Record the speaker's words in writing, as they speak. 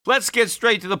Let's get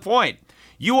straight to the point.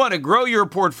 You want to grow your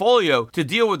portfolio to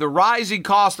deal with the rising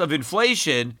cost of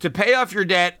inflation, to pay off your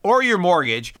debt or your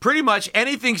mortgage, pretty much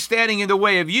anything standing in the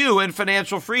way of you and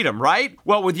financial freedom, right?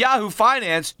 Well, with Yahoo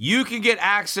Finance, you can get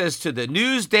access to the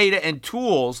news, data, and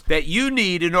tools that you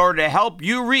need in order to help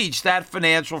you reach that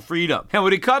financial freedom. And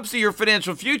when it comes to your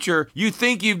financial future, you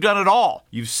think you've done it all.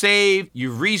 You've saved,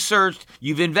 you've researched,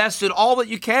 you've invested all that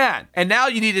you can. And now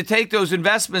you need to take those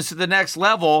investments to the next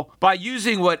level by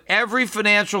using what every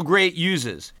financial great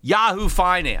uses. Yahoo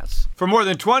Finance. For more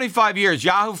than 25 years,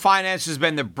 Yahoo Finance has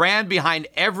been the brand behind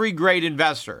every great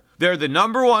investor. They're the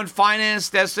 #1 finance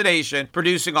destination,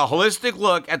 producing a holistic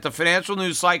look at the financial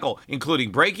news cycle,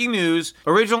 including breaking news,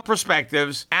 original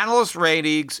perspectives, analyst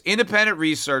ratings, independent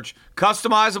research,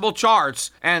 customizable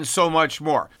charts, and so much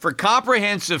more. For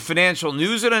comprehensive financial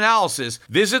news and analysis,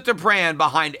 visit the brand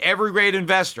behind every great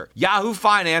investor,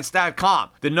 yahoofinance.com,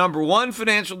 the #1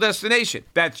 financial destination.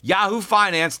 That's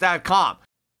yahoofinance.com.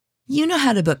 You know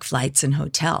how to book flights and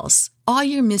hotels. All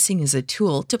you're missing is a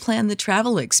tool to plan the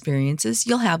travel experiences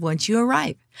you'll have once you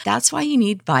arrive. That's why you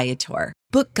need Viator.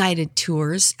 Book guided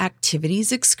tours,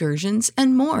 activities, excursions,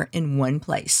 and more in one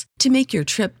place to make your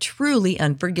trip truly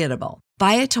unforgettable.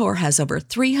 Viator has over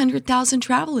 300,000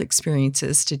 travel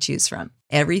experiences to choose from.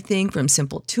 Everything from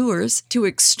simple tours to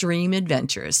extreme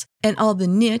adventures and all the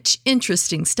niche,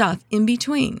 interesting stuff in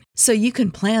between. So you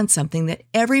can plan something that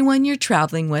everyone you're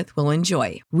traveling with will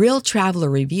enjoy. Real traveler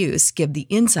reviews give the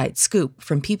inside scoop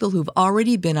from people who've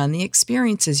already been on the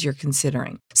experiences you're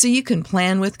considering. So you can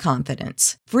plan with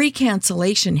confidence. Free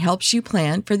cancellation helps you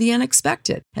plan for the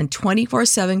unexpected. And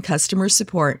 24/7 customer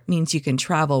support means you can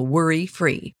travel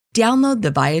worry-free. Download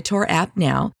the Viator app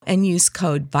now and use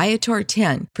code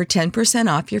Viator10 for 10%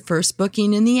 off your first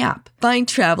booking in the app. Find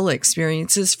travel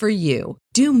experiences for you.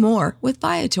 Do more with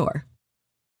Viator.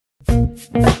 The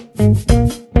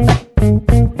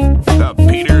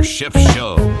Peter Schiff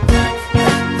Show.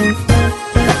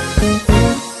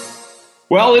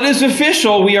 Well, it is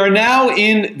official. We are now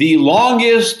in the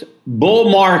longest bull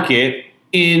market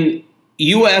in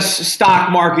U.S.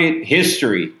 stock market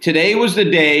history. Today was the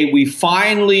day we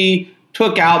finally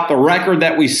took out the record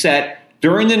that we set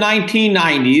during the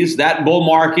 1990s. That bull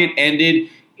market ended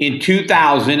in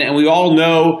 2000, and we all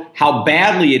know how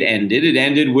badly it ended. It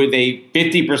ended with a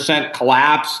 50%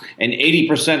 collapse, an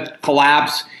 80%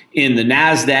 collapse in the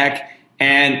NASDAQ,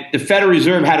 and the Federal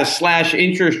Reserve had to slash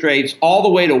interest rates all the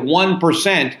way to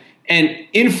 1% and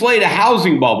inflate a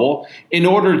housing bubble in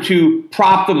order to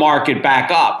prop the market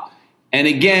back up. And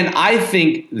again, I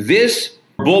think this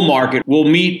bull market will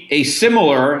meet a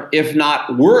similar, if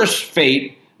not worse,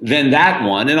 fate than that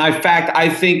one. And in fact, I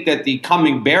think that the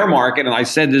coming bear market, and I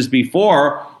said this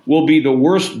before, will be the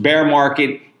worst bear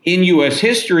market in U.S.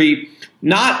 history,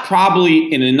 not probably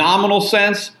in a nominal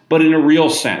sense, but in a real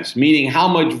sense, meaning how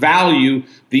much value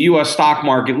the U.S. stock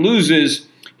market loses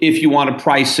if you want to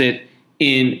price it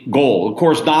in gold. Of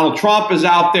course, Donald Trump is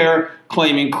out there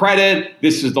claiming credit.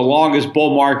 This is the longest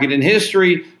bull market in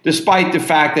history, despite the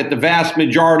fact that the vast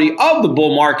majority of the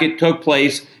bull market took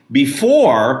place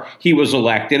before he was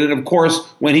elected. And of course,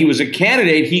 when he was a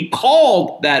candidate, he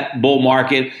called that bull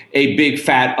market a big,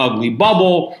 fat, ugly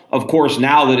bubble. Of course,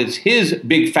 now that it's his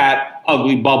big, fat,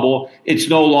 ugly bubble, it's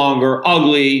no longer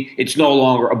ugly. It's no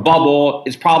longer a bubble.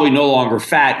 It's probably no longer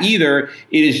fat either.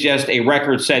 It is just a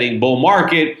record-setting bull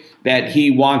market that he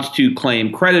wants to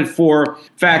claim credit for.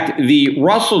 In fact, the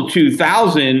Russell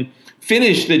 2000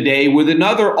 finished the day with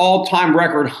another all-time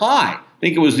record high. I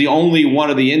think it was the only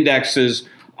one of the indexes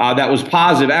that was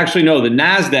positive. Actually, no, the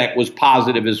NASDAQ was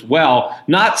positive as well,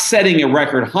 not setting a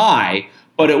record high,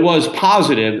 but it was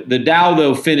positive. The Dow,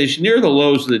 though, finished near the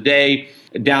lows of the day,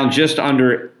 down just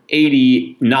under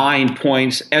 89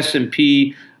 points.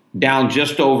 S&P down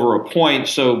just over a point.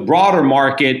 So broader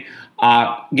market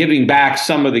giving back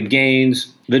some of the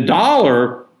gains. The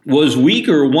dollar was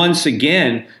weaker once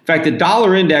again. In fact, the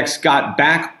dollar index got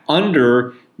back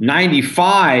under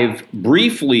 95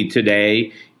 briefly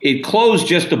today. It closed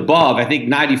just above, I think,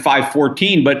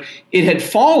 95.14, but it had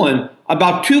fallen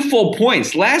about 2 full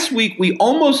points. Last week, we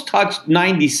almost touched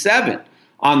 97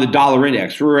 on the dollar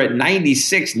index. We were at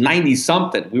 96,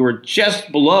 90-something. We were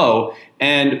just below,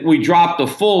 and we dropped a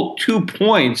full 2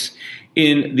 points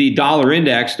in the dollar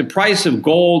index. The price of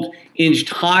gold inched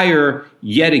higher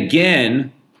yet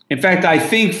again. In fact, I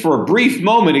think for a brief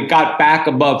moment, it got back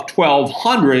above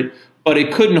 1,200, but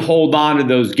it couldn't hold on to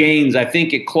those gains. I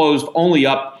think it closed only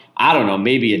up, I don't know,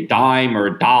 maybe a dime or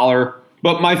a dollar.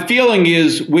 But my feeling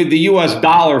is with the U.S.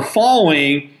 dollar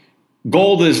falling,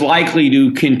 gold is likely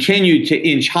to continue to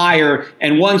inch higher.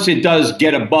 And once it does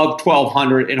get above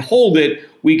 1,200 and hold it,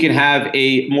 we can have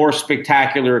a more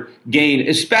spectacular gain,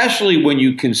 especially when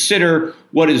you consider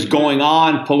what is going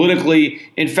on politically.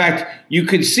 In fact, you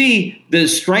could see the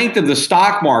strength of the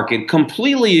stock market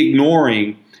completely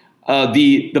ignoring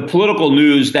the political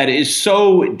news that is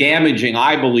so damaging,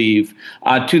 I believe,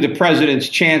 to the president's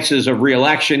chances of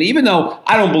reelection, even though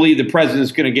I don't believe the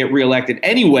president's going to get reelected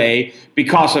anyway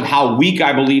because of how weak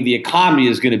I believe the economy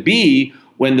is going to be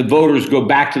when the voters go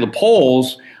back to the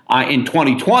polls in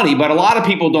 2020. But a lot of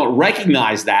people don't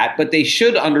recognize that, but they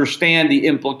should understand the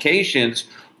implications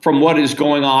from what is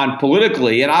going on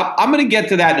politically. And I'm going to get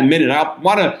to that in a minute. I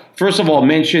want to, first of all,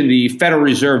 mention the Federal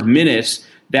Reserve minutes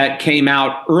that came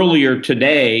out earlier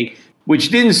today, which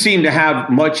didn't seem to have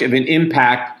much of an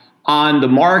impact on the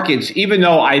markets, even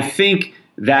though I think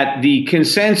that the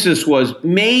consensus was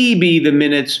maybe the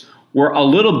minutes were a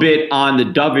little bit on the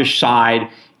dovish side,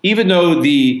 even though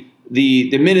the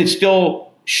minutes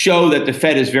still show that the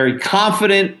Fed is very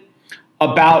confident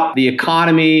about the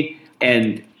economy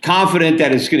and confident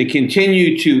that it's going to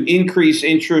continue to increase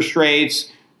interest rates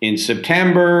in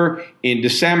September, in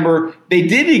December. They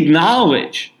did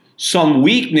acknowledge some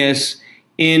weakness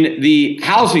in the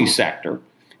housing sector.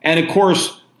 And of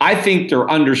course, I think they're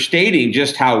understating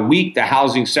just how weak the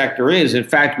housing sector is. In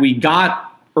fact, we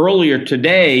got earlier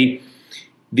today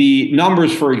the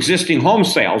numbers for existing home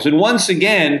sales. And once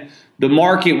again, the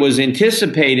market was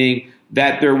anticipating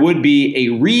that there would be a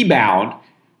rebound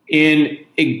in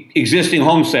existing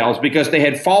home sales because they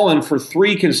had fallen for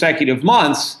 3 consecutive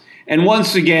months. And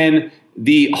once again,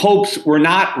 the hopes were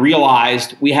not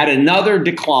realized. We had another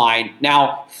decline.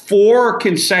 Now, 4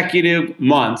 consecutive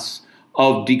months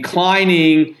of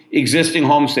declining existing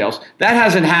home sales. That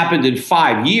hasn't happened in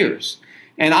 5 years.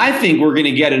 And I think we're going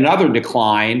to get another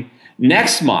decline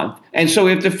next month. And so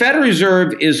if the Federal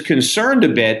Reserve is concerned a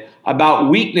bit about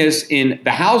weakness in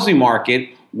the housing market,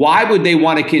 why would they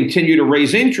want to continue to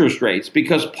raise interest rates?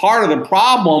 Because part of the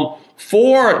problem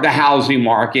for the housing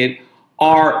market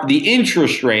are the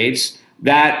interest rates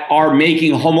that are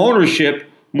making home ownership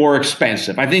more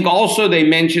expensive. I think also they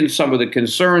mentioned some of the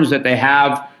concerns that they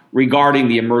have regarding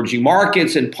the emerging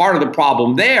markets. And part of the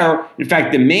problem there, in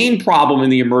fact, the main problem in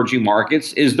the emerging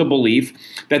markets is the belief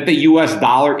that the U.S.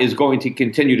 dollar is going to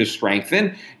continue to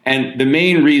strengthen. And the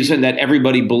main reason that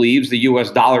everybody believes the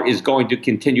U.S. dollar is going to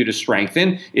continue to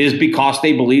strengthen is because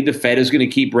they believe the Fed is going to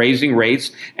keep raising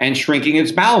rates and shrinking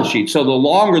its balance sheet. So the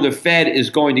longer the Fed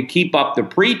is going to keep up the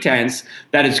pretense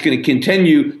that it's going to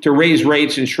continue to raise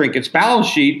rates and shrink its balance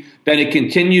sheet, then it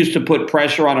continues to put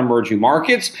pressure on emerging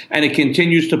markets and it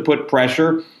continues to put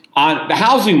pressure on the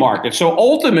housing market. So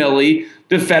ultimately,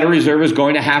 the Federal Reserve is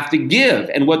going to have to give.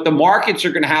 And what the markets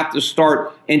are going to have to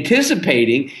start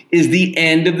anticipating is the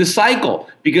end of the cycle.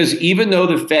 Because even though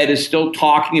the Fed is still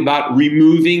talking about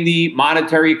removing the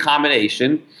monetary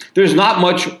accommodation, there's not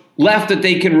much left that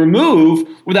they can remove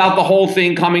without the whole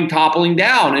thing coming toppling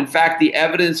down. In fact, the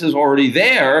evidence is already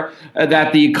there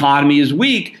that the economy is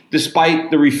weak,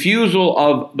 despite the refusal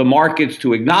of the markets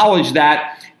to acknowledge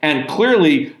that. And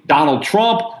clearly, Donald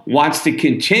Trump wants to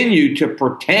continue to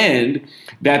pretend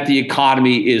that the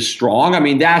economy is strong. I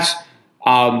mean, that's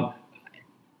the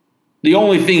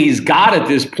only thing he's got at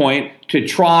this point to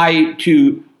try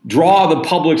to draw the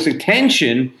public's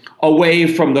attention away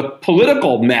from the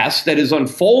political mess that is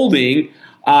unfolding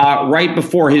right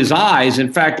before his eyes.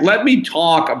 In fact, let me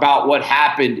talk about what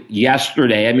happened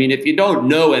yesterday. I mean, if you don't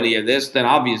know any of this, then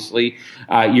obviously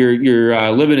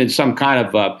you're living in some kind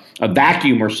of a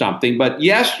vacuum or something. But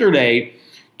yesterday,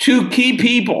 2 key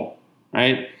people,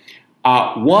 right?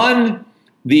 One,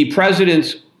 the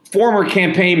president's former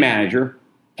campaign manager,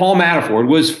 Paul Manafort,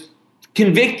 was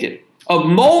convicted of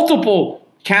multiple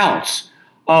counts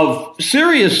of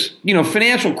serious,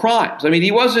 financial crimes. I mean,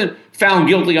 he wasn't found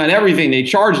guilty on everything they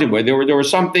charged him with. There were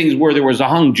some things where there was a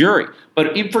hung jury.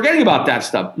 But forgetting about that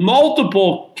stuff,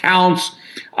 multiple counts,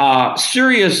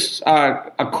 serious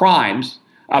crimes,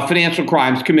 financial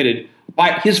crimes committed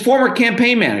by his former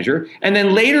campaign manager. And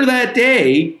then later that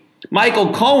day,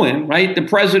 Michael Cohen, right, the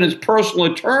president's personal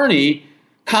attorney,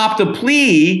 copped a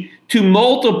plea to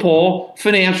multiple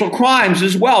financial crimes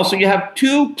as well. So you have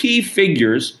 2 key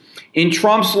figures in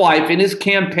Trump's life, in his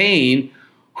campaign,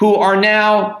 who are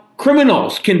now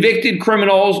criminals, convicted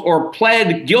criminals, or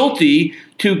pled guilty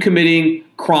to committing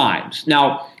crimes.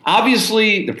 Now,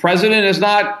 obviously, the president has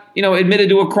not, admitted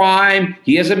to a crime.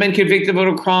 He hasn't been convicted of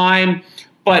a crime.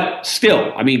 But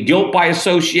still, I mean, guilt by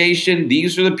association,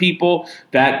 these are the people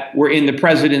that were in the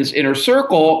president's inner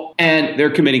circle, and they're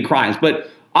committing crimes.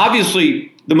 But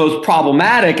obviously, the most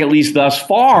problematic, at least thus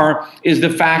far, is the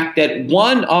fact that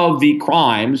one of the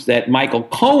crimes that Michael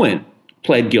Cohen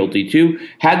pled guilty to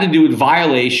had to do with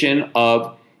violation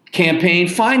of campaign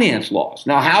finance laws.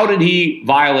 Now, how did he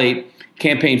violate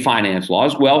campaign finance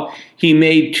laws? Well, he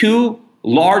made two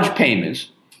large payments,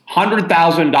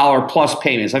 $100,000 plus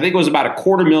payments. I think it was about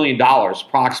 $250,000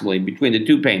 approximately between the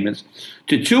two payments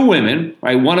to two women,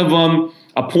 right? One of them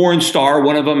a porn star,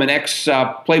 one of them an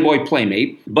ex-Playboy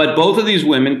playmate. But both of these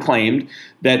women claimed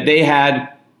that they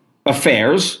had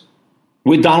affairs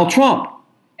with Donald Trump.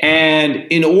 And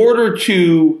in order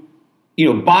to,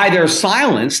 buy their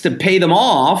silence, to pay them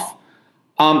off,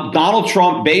 Donald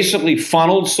Trump basically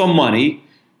funneled some money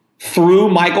through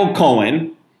Michael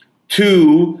Cohen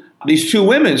to these two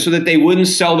women so that they wouldn't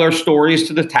sell their stories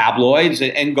to the tabloids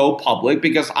and go public,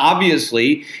 because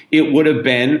obviously it would have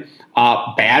been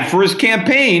bad for his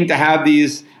campaign to have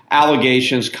these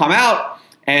allegations come out.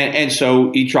 And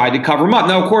so he tried to cover them up.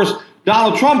 Now, of course,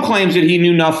 Donald Trump claims that he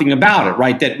knew nothing about it,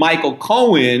 right? That Michael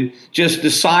Cohen just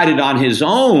decided on his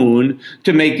own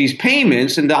to make these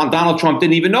payments, and Donald Trump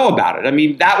didn't even know about it. I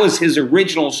mean, that was his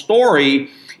original story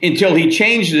until he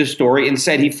changed his story and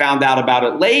said he found out about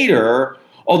it later.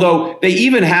 Although they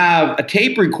even have a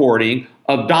tape recording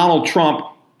of Donald Trump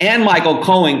and Michael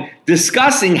Cohen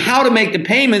discussing how to make the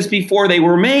payments before they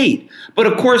were made. But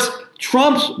of course,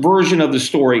 Trump's version of the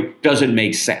story doesn't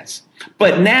make sense.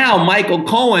 But now Michael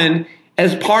Cohen,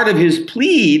 as part of his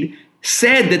plea,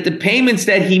 said that the payments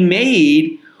that he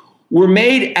made were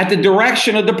made at the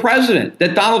direction of the president,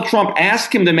 that Donald Trump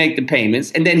asked him to make the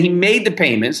payments, and then he made the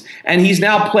payments, and he's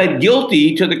now pled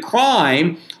guilty to the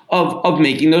crime of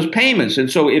making those payments.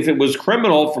 And so if it was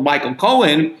criminal for Michael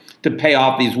Cohen to pay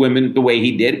off these women the way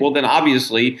he did, well, then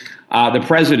obviously the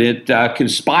president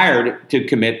conspired to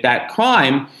commit that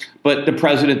crime, but the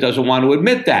president doesn't want to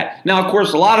admit that. Now, of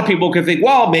course, a lot of people can think,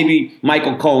 well, maybe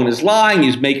Michael Cohen is lying.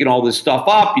 He's making all this stuff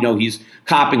up. He's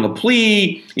copping a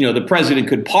plea. The president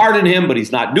could pardon him, but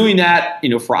he's not doing that,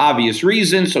 for obvious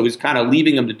reasons. So he's kind of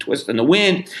leaving him to twist in the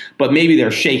wind. But maybe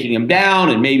they're shaking him down,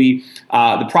 and maybe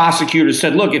the prosecutor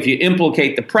said, look, if you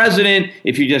implicate the president,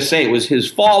 if you just say it was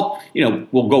his fault,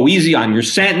 we'll go easy on your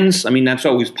sentence. I mean, that's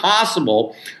always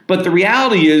possible. But the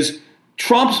reality is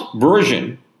Trump's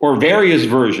version, or various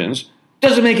versions,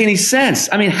 doesn't make any sense.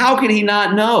 I mean, how could he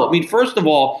not know? I mean, first of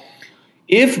all,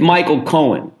 if Michael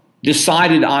Cohen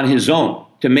decided on his own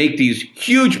to make these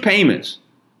huge payments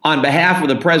on behalf of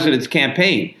the president's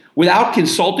campaign without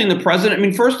consulting the president, I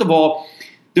mean, first of all,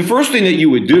 the first thing that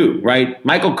you would do, right?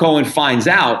 Michael Cohen finds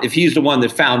out, if he's the one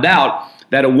that found out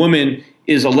that a woman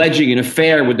is alleging an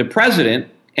affair with the president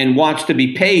and wants to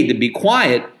be paid to be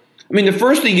quiet, I mean, the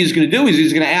first thing he's going to do is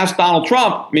he's going to ask Donald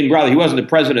Trump, I mean, rather, he wasn't the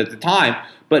president at the time,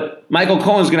 but Michael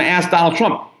Cohen's going to ask Donald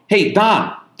Trump, hey,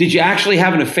 Don, did you actually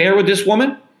have an affair with this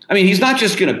woman? I mean, he's not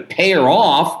just going to pay her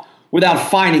off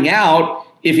without finding out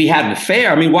if he had an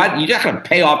affair. I mean, why? You're not going to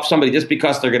pay off somebody just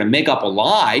because they're going to make up a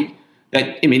lie.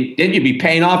 Then you'd be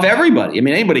paying off everybody. I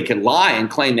mean, anybody can lie and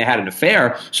claim they had an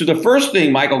affair. So the first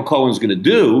thing Michael Cohen's going to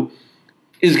do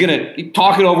is going to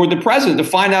talk it over with the president to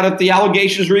find out if the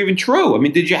allegations are even true. I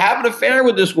mean, did you have an affair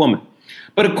with this woman?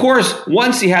 But of course,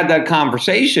 once he had that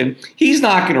conversation, he's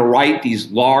not going to write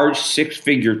these large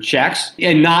six-figure checks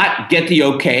and not get the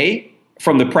okay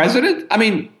from the president. I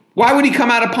mean, why would he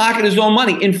come out of pocket his own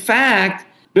money? In fact,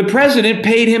 the president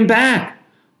paid him back.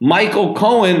 Michael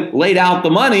Cohen laid out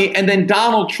the money, and then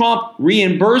Donald Trump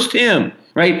reimbursed him,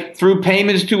 right, through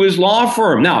payments to his law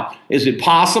firm. Now, is it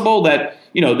possible that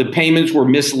the payments were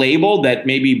mislabeled, that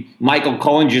maybe Michael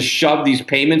Cohen just shoved these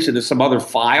payments into some other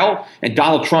file and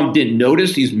Donald Trump didn't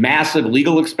notice these massive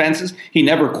legal expenses? He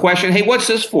never questioned, hey, what's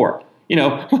this for?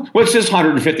 What's this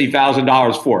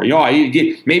 $150,000 for?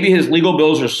 Maybe his legal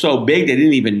bills are so big they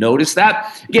didn't even notice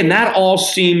that. Again, that all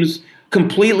seems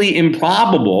completely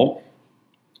improbable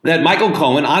that Michael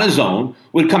Cohen on his own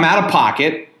would come out of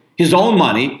pocket, his own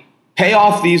money, pay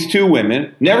off these two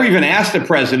women, never even ask the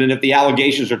president if the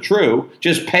allegations are true,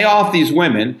 just pay off these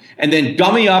women, and then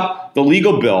dummy up the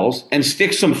legal bills and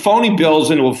stick some phony bills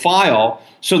into a file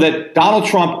so that Donald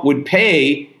Trump would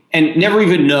pay and never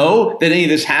even know that any of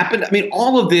this happened. I mean,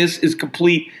 all of this is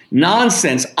complete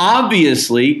nonsense.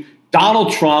 Obviously,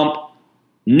 Donald Trump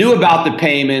knew about the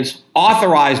payments,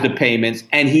 authorized the payments,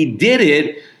 and he did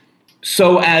it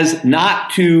so as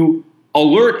not to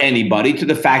alert anybody to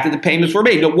the fact that the payments were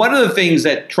made. Now, one of the things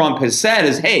that Trump has said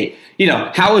is, hey,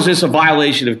 how is this a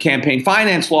violation of campaign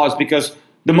finance laws? Because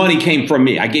the money came from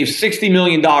me. I gave $60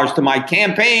 million to my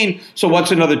campaign, so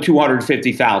what's another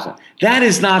 $250,000? That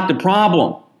is not the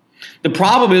problem. The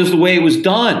problem is the way it was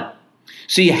done.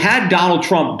 See, had Donald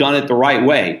Trump done it the right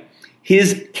way,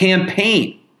 his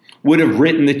campaign would have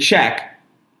written the check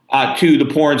to the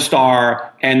porn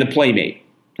star and the playmate.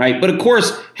 right? But of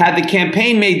course, had the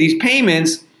campaign made these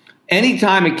payments,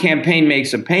 anytime a campaign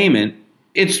makes a payment,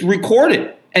 it's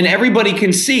recorded. And everybody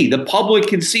can see, the public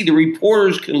can see, the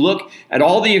reporters can look at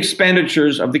all the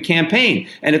expenditures of the campaign.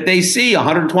 And if they see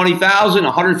 $120,000,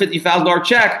 $150,000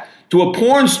 check to a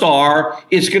porn star,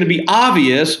 it's going to be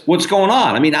obvious what's going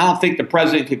on. I mean, I don't think the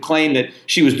president could claim that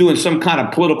she was doing some kind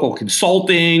of political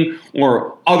consulting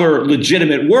or other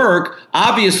legitimate work.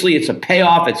 Obviously, it's a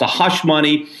payoff. It's a hush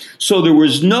money. So there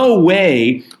was no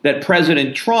way that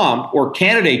President Trump or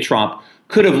candidate Trump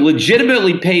could have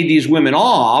legitimately paid these women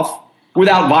off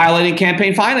without violating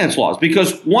campaign finance laws.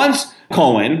 Because once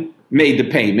Cohen made the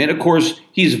payment, of course,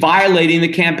 he's violating the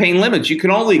campaign limits. You can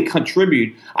only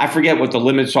contribute, I forget what the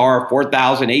limits are,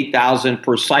 $4,000, $8,000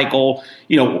 per cycle,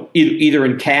 either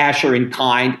in cash or in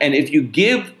kind. And if you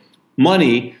give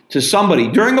money to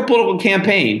somebody during a political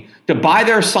campaign to buy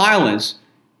their silence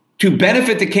to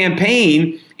benefit the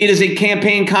campaign, it is a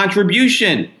campaign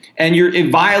contribution. And you're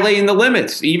violating the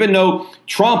limits, even though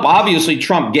Trump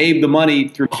gave the money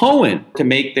through Cohen to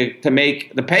make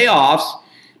the payoffs,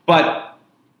 but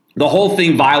the whole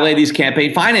thing violated these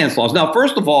campaign finance laws. Now,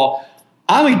 first of all,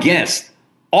 I'm against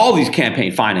all these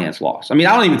campaign finance laws. I mean,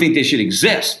 I don't even think they should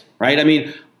exist, right? I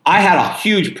mean, I had a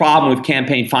huge problem with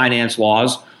campaign finance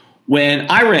laws when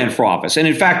I ran for office. And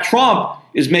in fact, Trump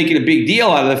is making a big deal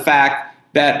out of the fact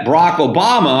that Barack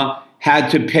Obama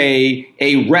had to pay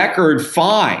a record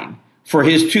fine for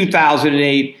his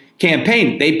 2008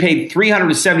 campaign. They paid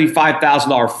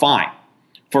 $375,000 fine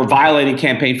for violating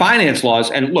campaign finance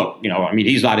laws. And look,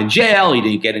 he's not in jail. He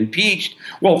didn't get impeached.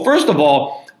 Well, first of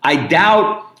all, I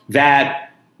doubt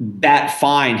that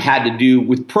fine had to do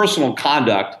with personal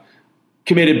conduct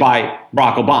committed by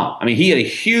Barack Obama. I mean, he had a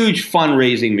huge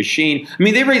fundraising machine. I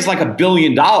mean, they raised like $1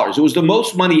 billion. It was the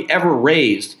most money ever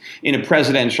raised in a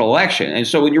presidential election. And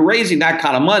so when you're raising that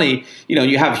kind of money,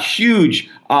 you have huge,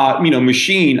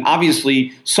 machine.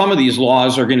 Obviously, some of these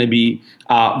laws are going to be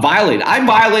violated. I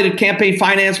violated campaign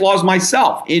finance laws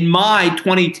myself in my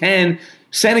 2010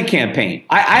 Senate campaign.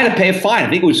 I had to pay a fine. I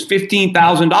think it was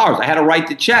 $15,000. I had to write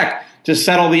the check to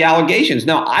settle the allegations.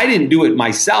 Now, I didn't do it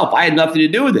myself. I had nothing to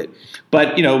do with it.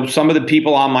 But, some of the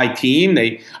people on my team,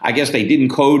 I guess they didn't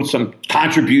code some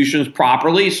contributions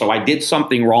properly. So I did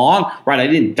something wrong, right? I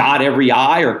didn't dot every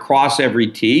I or cross every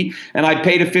T. And I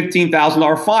paid a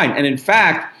 $15,000 fine. And in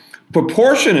fact,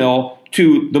 proportional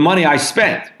to the money I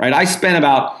spent, right? I spent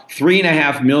about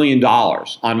 $3.5 million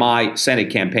on my Senate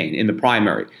campaign in the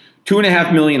primary.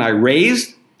 $2.5 million I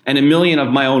raised, and $1 million of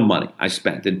my own money I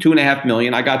spent. And $2.5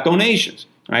 million I got donations,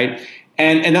 right?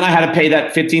 And then I had to pay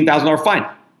that $15,000 fine.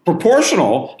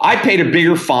 Proportional, I paid a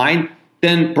bigger fine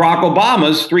than Barack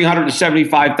Obama's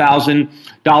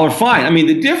 $375,000 fine. I mean,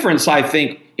 the difference, I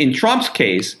think, in Trump's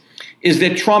case is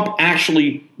that Trump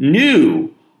actually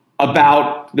knew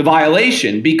about the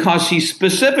violation because he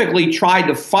specifically tried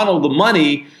to funnel the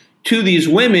money to these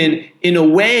women in a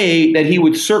way that he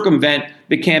would circumvent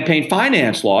the campaign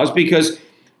finance laws, because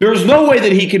there's no way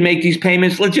that he could make these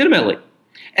payments legitimately.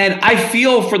 And I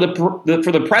feel for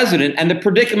the president and the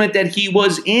predicament that he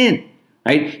was in,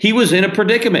 right? He was in a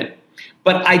predicament.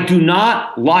 But I do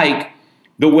not like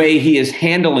the way he is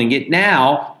handling it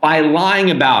now by lying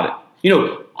about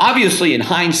it. Obviously, in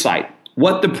hindsight,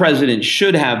 what the president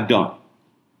should have done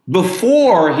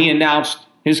before he announced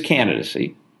his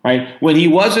candidacy, right? When he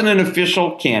wasn't an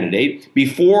official candidate,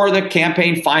 before the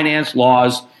campaign finance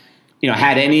laws,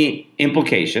 had any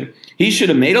implication, he should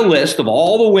have made a list of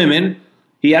all the women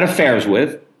he had affairs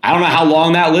with. I don't know how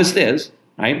long that list is,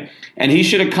 right? And he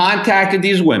should have contacted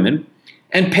these women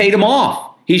and paid them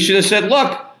off. He should have said,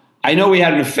 look, I know we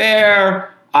had an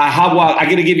affair. How about I'm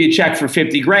going to give you a check for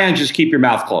 $50,000. Just keep your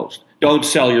mouth closed. Don't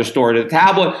sell your story to the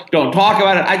tabloid. Don't talk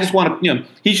about it. I just want to,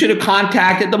 he should have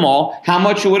contacted them all. How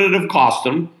much would it have cost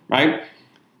him, right?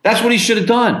 That's what he should have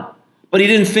done. But he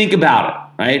didn't think about it,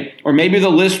 right? Or maybe the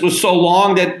list was so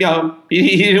long that,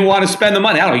 he didn't want to spend the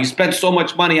money. I don't know. He spent so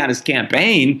much money on his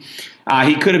campaign.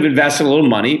 He could have invested a little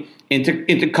money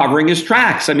into covering his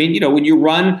tracks. I mean, when you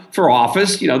run for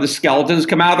office, the skeletons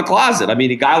come out of the closet. I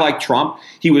mean, a guy like Trump,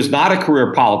 he was not a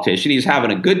career politician. He's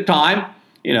having a good time.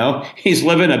 He's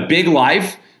living a big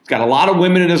life. He's got a lot of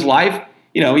women in his life.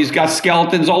 He's got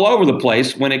skeletons all over the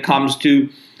place when it comes to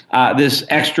this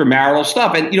extramarital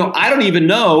stuff. And, I don't even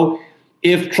know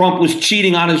if Trump was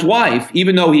cheating on his wife,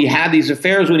 even though he had these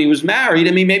affairs when he was married.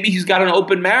 I mean, maybe he's got an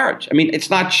open marriage. I mean, it's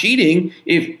not cheating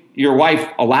if your wife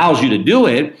allows you to do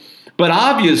it. But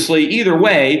obviously, either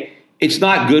way, it's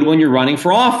not good when you're running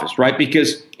for office, right?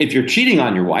 Because if you're cheating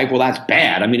on your wife, well, that's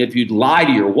bad. I mean, if you'd lie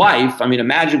to your wife, I mean,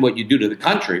 imagine what you do to the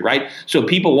country, right? So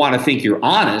people want to think you're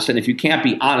honest. And if you can't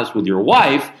be honest with your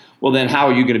wife, well, then how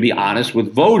are you going to be honest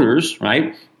with voters,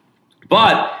 right?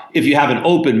 But if you have an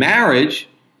open marriage,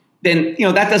 then,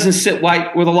 that doesn't sit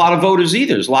right with a lot of voters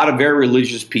either. There's a lot of very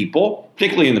religious people,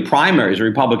 particularly in the primaries, the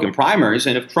Republican primaries.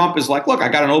 And if Trump is like, look, I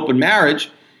got an open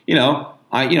marriage,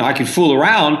 I can fool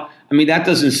around. I mean, that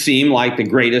doesn't seem like the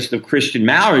greatest of Christian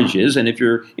marriages. And if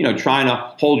you're, trying to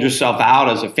hold yourself out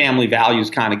as a family values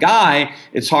kind of guy,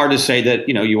 it's hard to say that,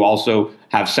 you also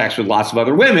have sex with lots of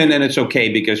other women and it's okay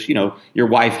because, your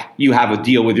wife, you have a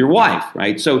deal with your wife,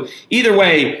 right? So either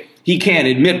way, he can't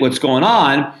admit what's going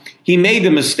on. He made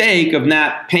the mistake of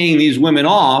not paying these women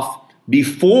off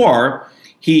before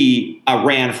he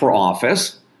ran for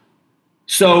office.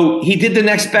 So he did the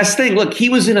next best thing. Look, he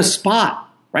was in a spot.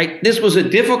 Right? This was a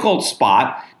difficult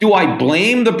spot. Do I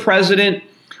blame the president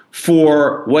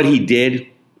for what he did?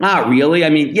 Not really. I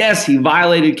mean, yes, he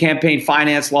violated campaign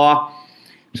finance law.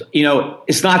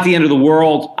 It's not the end of the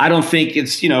world. I don't think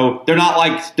it's, they're not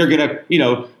like they're going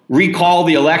to, recall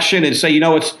the election and say,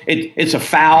 it's a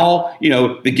foul.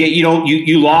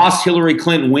 You lost. Hillary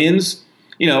Clinton wins.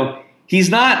 He's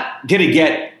not going to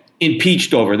get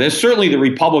impeached over this. Certainly the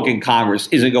Republican Congress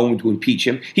isn't going to impeach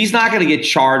him. He's not going to get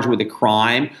charged with a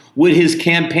crime. Could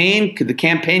the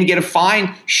campaign get a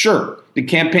fine? Sure. The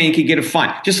campaign could get a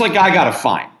fine. Just like I got a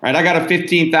fine, right? I got a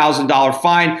 $15,000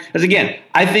 fine. Because again,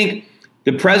 I think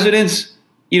the president's,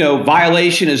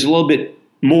 violation is a little bit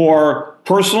more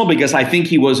personal because I think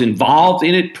he was involved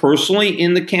in it personally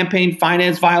in the campaign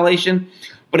finance violation.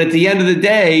 But at the end of the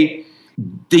day,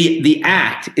 the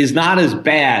act is not as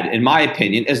bad, in my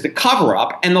opinion, as the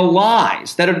cover-up and the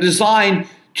lies that are designed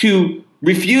to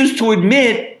refuse to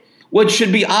admit what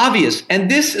should be obvious. And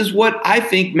this is what I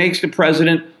think makes the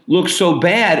president look so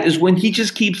bad, is when he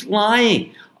just keeps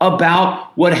lying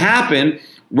about what happened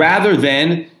rather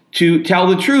than to tell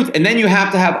the truth. And then you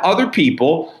have to have other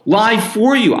people lie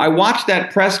for you. I watched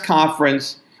that press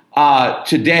conference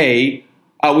today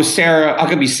with Sarah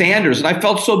Huckabee Sanders, and I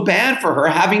felt so bad for her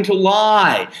having to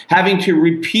lie, having to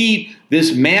repeat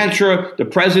this mantra, the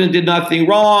president did nothing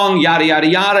wrong, yada, yada,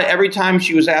 yada, every time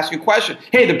she was asked a question.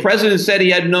 Hey, the president said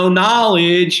he had no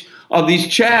knowledge of these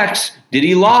checks. Did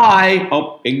he lie?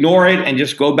 Oh, ignore it and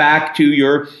just go back to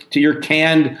your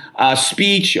canned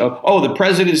speech. The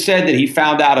president said that he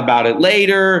found out about it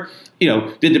later.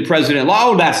 Did the president lie?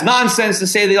 Oh, that's nonsense to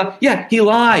say that. Yeah, he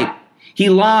lied. He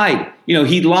lied.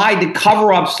 He lied to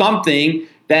cover up something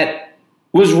that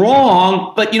was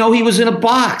wrong, but, he was in a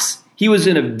box. He was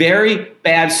in a very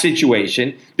bad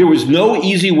situation. There was no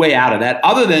easy way out of that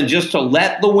other than just to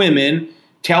let the women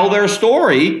tell their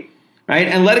story, right,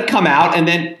 and let it come out and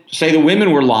then say the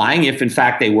women were lying if, in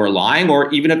fact, they were lying,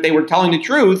 or even if they were telling the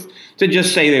truth, to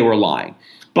just say they were lying.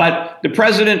 But the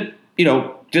president,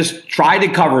 just tried to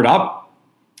cover it up.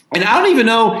 And I don't even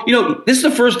know, this is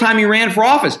the first time he ran for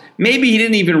office. Maybe he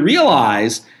didn't even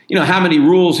realize, how many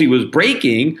rules he was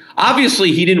breaking.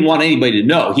 Obviously, he didn't want anybody to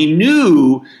know. He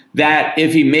knew that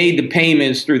if he made the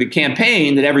payments through the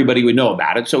campaign, that everybody would know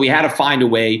about it. So he had to find a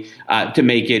way to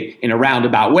make it in a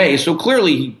roundabout way. So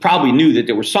clearly, he probably knew that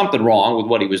there was something wrong with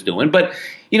what he was doing. But,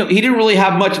 he didn't really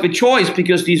have much of a choice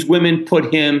because these women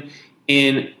put him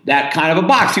in that kind of a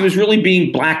box. He was really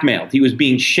being blackmailed. He was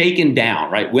being shaken down,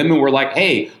 right? Women were like,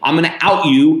 hey, I'm going to out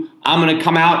you. I'm going to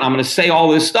come out and I'm going to say all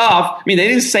this stuff. I mean, they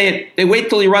didn't say it. They wait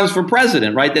till he runs for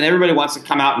president, right? Then everybody wants to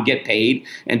come out and get paid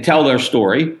and tell their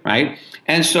story, right?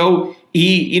 And so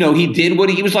he did what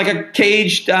he was like a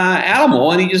caged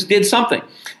animal, and he just did something.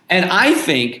 And I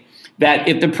think that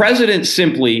if the president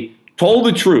simply told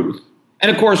the truth,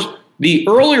 and of course, the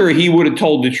earlier he would have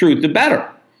told the truth, the better.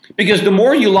 Because the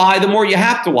more you lie, the more you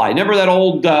have to lie. Remember that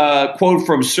old quote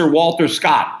from Sir Walter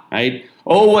Scott, right?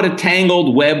 Oh, what a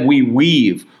tangled web we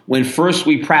weave when first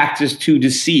we practice to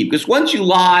deceive. Because once you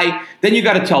lie, then you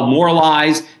got to tell more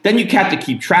lies. Then you have to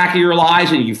keep track of your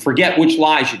lies and you forget which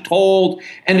lies you told.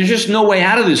 And there's just no way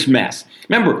out of this mess.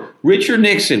 Remember, Richard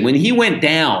Nixon, when he went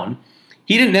down,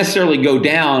 he didn't necessarily go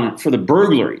down for the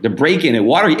burglary, the break-in at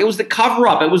Watergate. It was the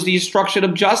cover-up. It was the obstruction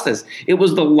of justice. It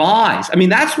was the lies. I mean,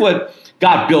 that's what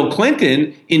got Bill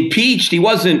Clinton impeached. He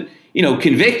wasn't,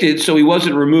 convicted, so he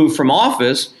wasn't removed from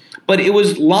office. But it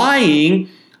was lying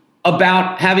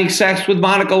about having sex with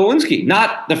Monica Lewinsky,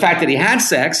 not the fact that he had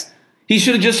sex. He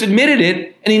should have just admitted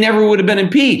it, and he never would have been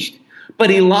impeached.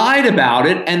 But he lied about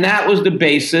it, and that was the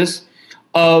basis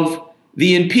of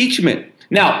the impeachment.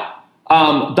 Now,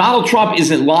 Donald Trump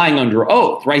isn't lying under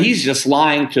oath, right? He's just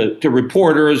lying to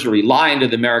reporters, or he lying to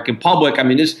the American public. I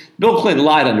mean, Bill Clinton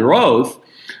lied under oath,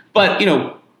 but,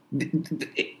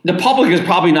 the public is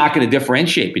probably not going to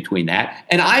differentiate between that.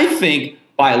 And I think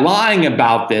by lying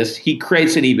about this, he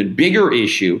creates an even bigger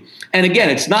issue. And again,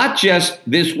 it's not just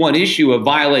this one issue of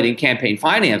violating campaign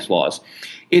finance laws.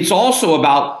 It's also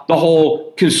about the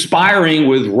whole conspiring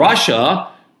with Russia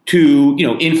to,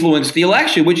 influence the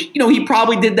election, which, he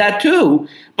probably did that too,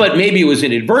 but maybe it was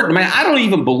inadvertent. I mean, I don't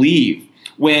even believe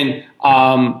when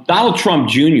Donald Trump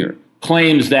Jr.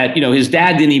 claims that, his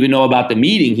dad didn't even know about the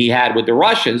meeting he had with the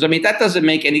Russians. I mean, that doesn't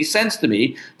make any sense to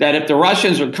me, that if the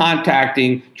Russians are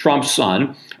contacting Trump's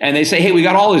son and they say, hey, we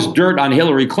got all this dirt on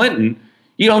Hillary Clinton,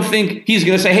 you don't think he's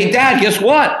going to say, hey, Dad, guess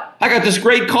what? I got this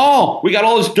great call. We got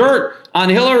all this dirt on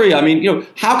Hillary. I mean,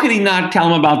 how could he not tell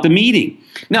him about the meeting?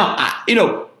 Now,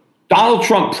 Donald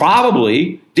Trump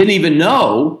probably didn't even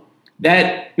know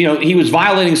that, he was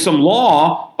violating some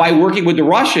law by working with the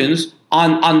Russians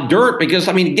on dirt, because,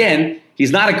 again,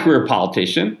 he's not a career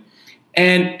politician.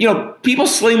 And, people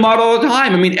sling mud all the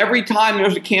time. I mean, every time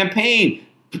there's a campaign,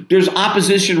 there's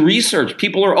opposition research.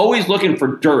 People are always looking for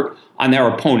dirt on their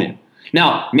opponent.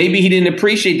 Now, maybe he didn't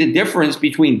appreciate the difference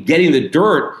between getting the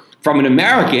dirt from an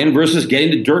American versus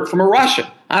getting the dirt from a Russian.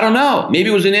 I don't know. Maybe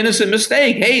it was an innocent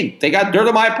mistake. Hey, they got dirt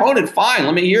on my opponent. Fine,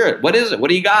 let me hear it. What is it? What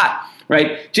do you got?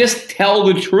 Right? Just tell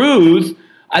the truth.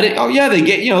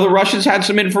 The Russians had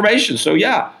some information. So,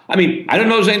 yeah. I don't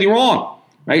know there's anything wrong.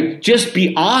 Right? Just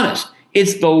be honest.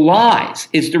 It's the lies.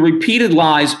 It's the repeated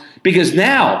lies, because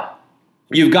now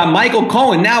you've got Michael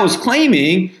Cohen now is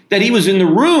claiming that he was in the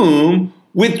room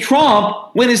with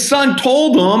Trump when his son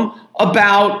told him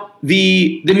about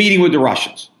the meeting with the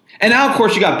Russians. And now, of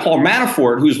course, you got Paul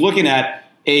Manafort, who's looking at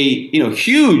a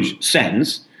huge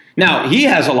sentence. Now, he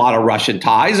has a lot of Russian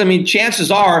ties.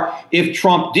 Chances are, if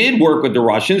Trump did work with the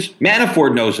Russians,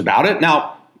 Manafort knows about it.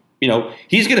 Now,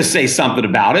 he's going to say something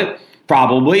about it,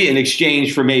 probably in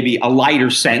exchange for maybe a lighter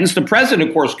sentence. The president,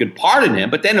 of course, could pardon him,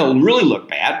 but then it'll really look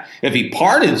bad if he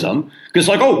pardons him, because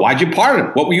why'd you pardon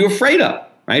him? What were you afraid of?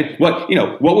 Right? What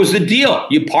was the deal?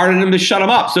 You pardoned him to shut him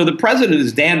up. So the president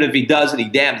is damned if he does and he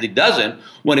damned if he doesn't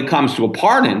when it comes to a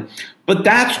pardon. But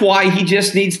that's why he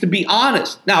just needs to be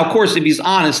honest. Now, of course, if he's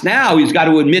honest now, he's got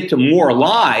to admit to more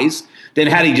lies than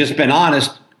had he just been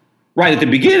honest right at the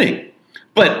beginning.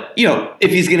 But,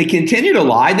 if he's going to continue to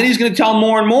lie, then he's going to tell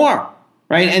more and more.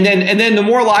 Right? And then the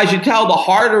more lies you tell, the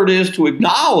harder it is to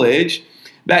acknowledge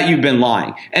that you've been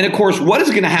lying. And of course, what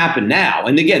is going to happen now?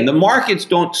 And again, the markets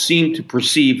don't seem to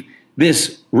perceive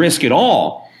this risk at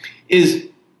all, is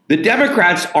the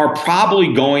Democrats are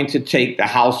probably going to take the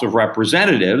House of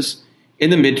Representatives in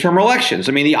the midterm elections.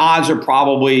 The odds are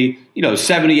probably,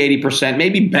 70, 80%,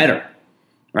 maybe better,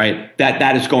 right?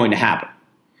 That is going to happen.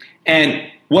 And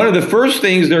one of the first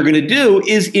things they're going to do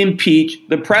is impeach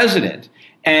the president.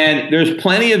 And there's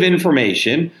plenty of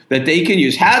information that they can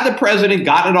use. Had the president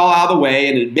gotten it all out of the way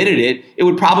and admitted it, it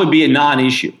would probably be a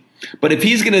non-issue. But if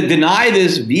he's going to deny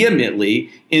this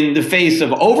vehemently in the face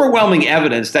of overwhelming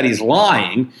evidence that he's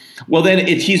lying, well, then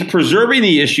he's preserving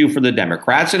the issue for the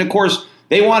Democrats. And of course,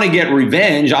 they want to get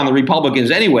revenge on the Republicans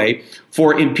anyway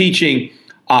for impeaching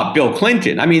Bill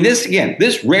Clinton.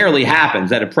 This rarely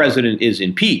happens that a president is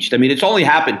impeached. It's only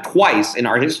happened twice in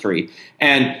our history.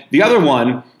 And the other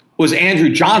one was Andrew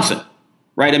Johnson,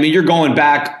 right? You're going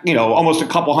back, almost a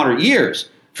couple hundred years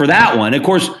for that one. Of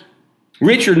course,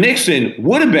 Richard Nixon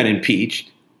would have been impeached,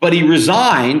 but he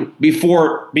resigned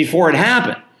before it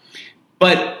happened.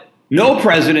 But no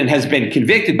president has been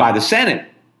convicted by the Senate.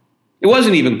 It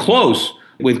wasn't even close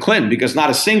with Clinton, because not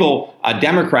a single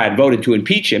Democrat voted to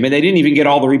impeach him, and they didn't even get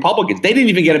all the Republicans. They didn't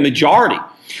even get a majority.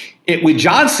 With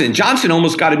Johnson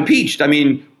almost got impeached.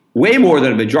 Way more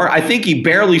than a majority. I think he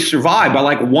barely survived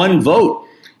by one vote,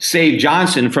 saved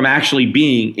Johnson from actually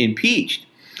being impeached.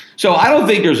 So I don't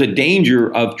think there's a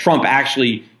danger of Trump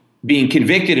actually being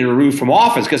convicted and removed from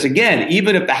office, because again,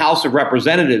 even if the House of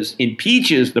Representatives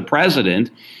impeaches the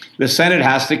president, the Senate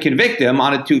has to convict him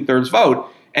on a 2/3 vote.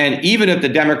 And even if the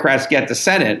Democrats get the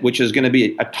Senate, which is going to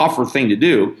be a tougher thing to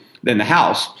do than the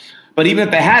House, but even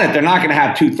if they had it, they're not going to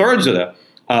have 2/3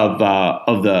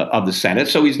 of the Senate,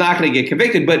 so he's not going to get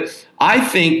convicted. But I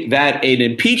think that an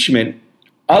impeachment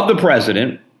of the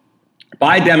president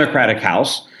by a Democratic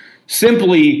House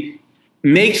simply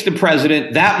makes the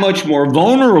president that much more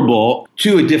vulnerable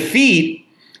to a defeat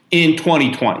in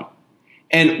 2020.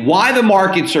 And why the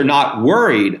markets are not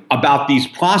worried about these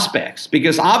prospects,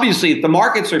 because obviously if the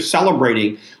markets are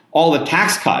celebrating all the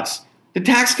tax cuts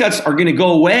are going to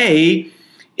go away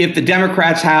if the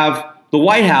Democrats have the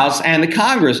White House and the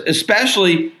Congress,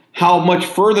 especially how much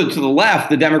further to the left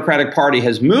the Democratic Party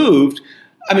has moved,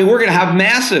 I mean, we're going to have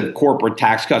massive corporate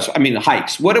tax cuts. I mean,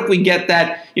 hikes. What if we get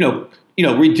that,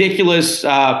 ridiculous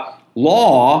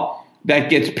law that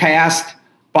gets passed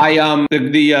by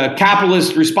the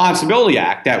Capitalist Responsibility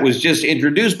Act that was just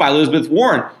introduced by Elizabeth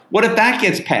Warren? What if that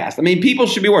gets passed? I mean, people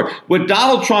should be worried. What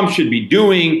Donald Trump should be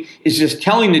doing is just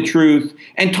telling the truth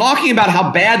and talking about how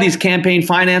bad these campaign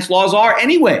finance laws are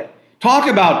anyway. Talk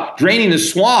about draining the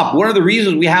swamp. One of the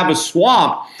reasons we have a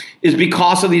swamp is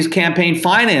because of these campaign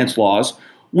finance laws,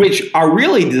 which are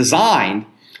really designed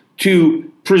to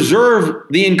preserve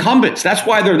the incumbents. That's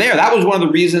why they're there. That was one of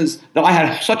the reasons that I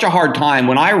had such a hard time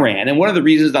when I ran. And one of the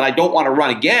reasons that I don't want to run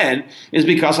again is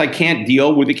because I can't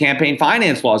deal with the campaign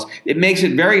finance laws. It makes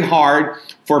it very hard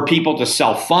for people to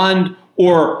self-fund,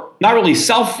 or not really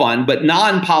self-fund, but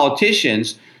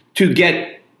non-politicians to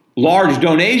get large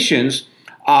donations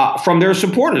from their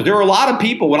supporters. There were a lot of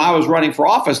people when I was running for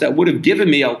office that would have given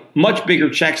me a much bigger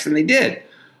checks than they did,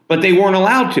 but they weren't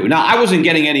allowed to. Now, I wasn't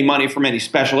getting any money from any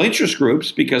special interest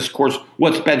groups because, of course,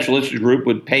 what special interest group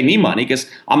would pay me money? Because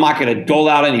I'm not going to dole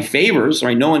out any favors.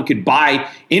 Right? No one could buy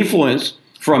influence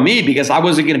from me because I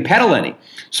wasn't going to peddle any.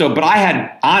 So, but I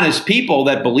had honest people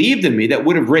that believed in me that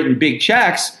would have written big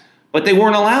checks, but they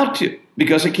weren't allowed to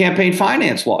because of campaign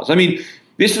finance laws. I mean,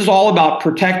 this is all about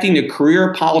protecting the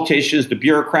career politicians, the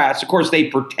bureaucrats. Of course, they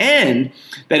pretend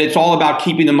that it's all about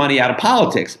keeping the money out of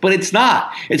politics, but it's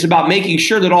not. It's about making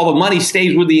sure that all the money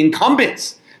stays with the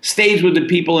incumbents, stays with the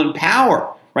people in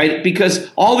power, right?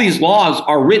 Because all these laws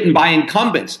are written by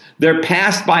incumbents. They're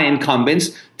passed by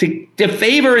incumbents to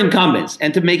favor incumbents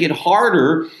and to make it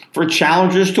harder for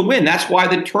challengers to win. That's why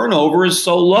the turnover is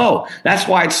so low. That's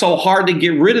why it's so hard to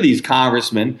get rid of these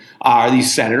congressmen,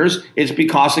 these senators. It's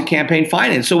because of campaign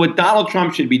finance. So what Donald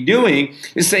Trump should be doing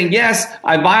is saying, yes,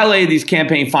 I violated these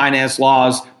campaign finance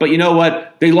laws, but you know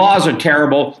what? The laws are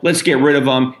terrible. Let's get rid of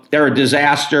them. They're a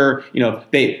disaster.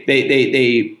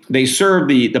 They serve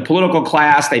the political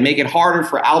class. They make it harder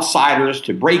for outsiders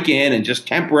to break in and just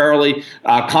temporarily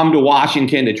come to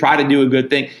Washington to try to do a good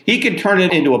thing. He could turn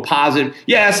it into a positive.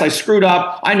 Yes, I screwed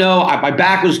up. I know my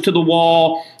back was to the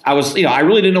wall. I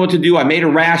really didn't know what to do. I made a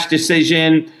rash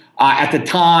decision at the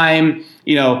time.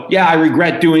 I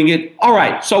regret doing it. All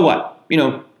right. So what?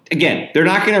 Again, they're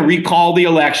not going to recall the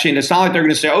election. It's not like they're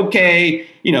going to say, okay,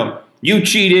 you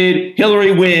cheated.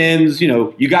 Hillary wins.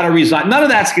 You got to resign. None of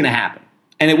that's going to happen.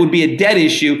 And it would be a dead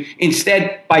issue.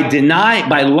 Instead, by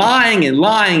lying and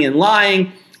lying and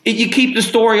lying, you keep the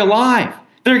story alive.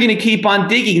 They're going to keep on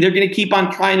digging. They're going to keep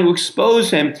on trying to expose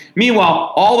him.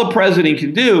 Meanwhile, all the president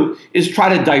can do is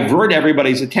try to divert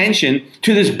everybody's attention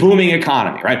to this booming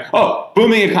economy, right? Oh,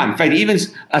 booming economy. In fact, even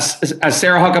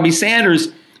Sarah Huckabee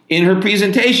Sanders, in her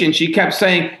presentation, she kept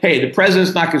saying, hey, the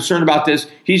president's not concerned about this.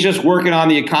 He's just working on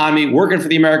the economy, working for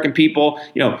the American people.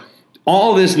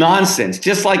 All this nonsense.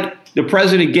 Just like the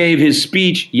president gave his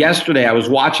speech yesterday. I was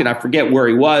watching, I forget where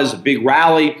he was, a big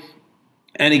rally.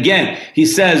 And again, he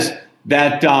says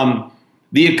that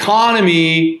the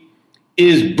economy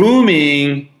is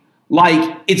booming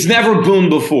like it's never boomed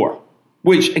before,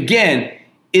 which, again,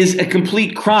 is a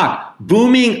complete crock.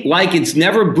 Booming like it's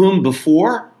never boomed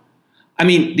before? I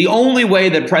mean, the only way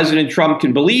that President Trump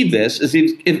can believe this is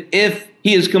if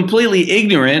he is completely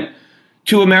ignorant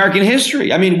to American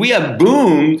history. I mean, we have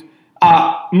boomed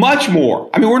much more.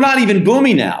 I mean, we're not even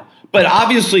booming now. But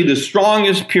obviously the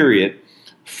strongest period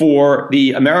for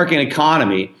the American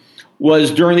economy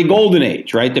was during the Golden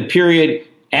Age, right? The period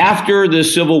after the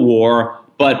Civil War,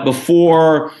 but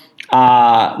before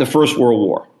the First World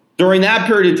War. During that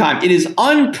period of time, it is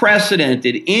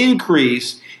unprecedented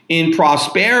increase in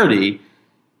prosperity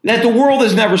that the world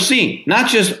has never seen. Not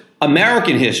just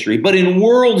American history, but in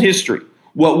world history.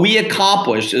 What we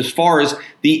accomplished as far as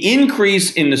the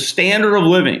increase in the standard of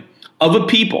living of a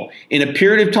people in a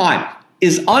period of time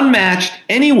is unmatched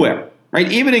anywhere,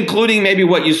 right? Even including maybe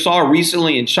what you saw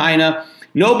recently in China.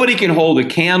 Nobody can hold a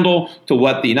candle to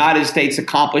what the United States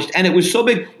accomplished. And it was so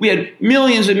big. We had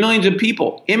millions and millions of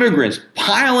people, immigrants,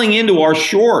 piling into our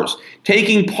shores,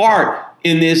 taking part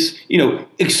in this,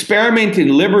 experiment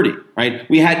in liberty, right?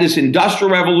 We had this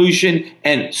industrial revolution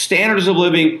and standards of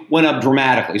living went up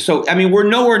dramatically. So, I mean, we're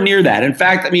nowhere near that. In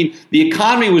fact, I mean, the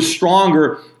economy was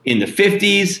stronger in the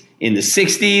 50s, in the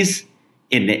 60s,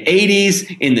 in the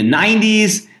 80s, in the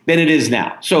 90s than it is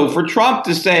now. So for Trump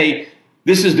to say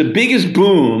this is the biggest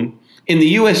boom in the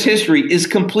U.S. history is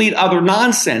complete other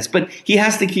nonsense. But he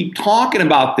has to keep talking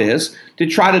about this to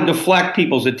try to deflect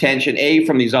people's attention,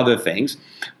 from these other things.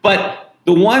 But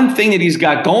the one thing that he's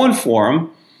got going for him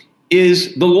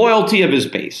is the loyalty of his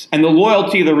base and the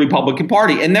loyalty of the Republican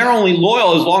Party. And they're only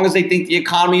loyal as long as they think the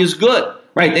economy is good,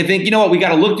 right? They think, you know what, we got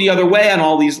to look the other way on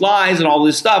all these lies and all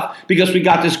this stuff because we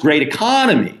got this great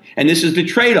economy. And this is the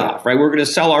trade-off, right? We're going to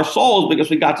sell our souls because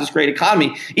we got this great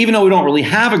economy, even though we don't really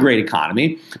have a great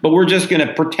economy, but we're just going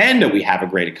to pretend that we have a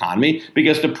great economy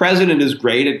because the president is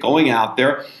great at going out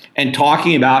there and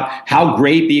talking about how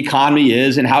great the economy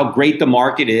is and how great the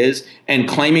market is and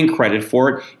claiming credit for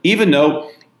it, even though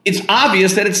it's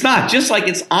obvious that it's not. Just like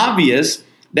it's obvious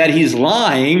that he's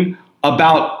lying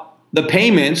about the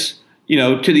payments,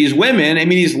 to these women. I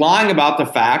mean, he's lying about the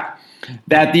fact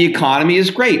that the economy is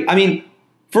great. I mean,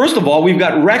 first of all, we've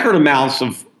got record amounts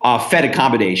of Fed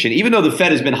accommodation. Even though the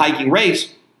Fed has been hiking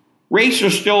rates are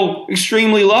still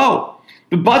extremely low.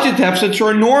 The budget deficits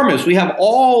are enormous. We have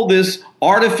all this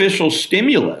artificial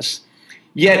stimulus,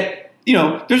 yet,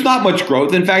 there's not much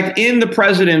growth. In fact, in the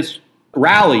president's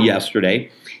rally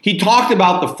yesterday, he talked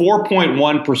about the 4.1%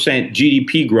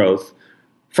 GDP growth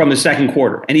from the second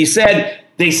quarter. And he said,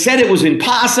 they said it was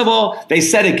impossible. They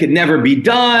said it could never be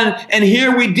done. And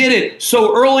here we did it.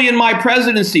 So early in my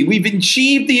presidency, we've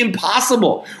achieved the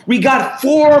impossible. We got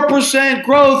 4%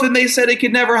 growth and they said it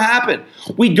could never happen.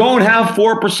 We don't have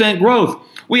 4% growth.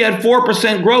 We had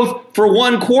 4% growth for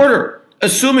one quarter,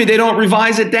 assuming they don't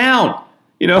revise it down,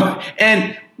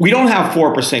 and we don't have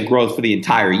 4% growth for the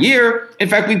entire year. In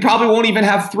fact, we probably won't even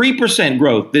have 3%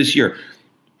 growth this year.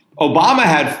 Obama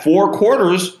had 4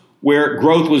 quarters where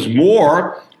growth was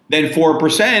more than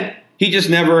 4%. He just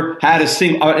never had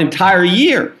an entire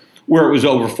year where it was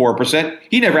over 4%.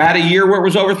 He never had a year where it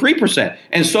was over 3%.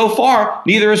 And so far,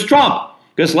 neither has Trump,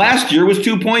 because last year was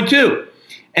 2.2.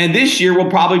 And this year will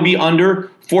probably be under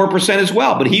 4% as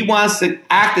well. But he wants to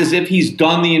act as if he's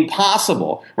done the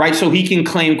impossible, right? So he can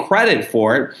claim credit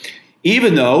for it,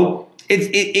 even though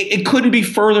it couldn't be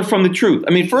further from the truth.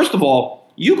 I mean, first of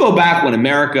all, you go back when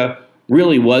America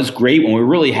really was great, when we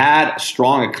really had a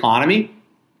strong economy,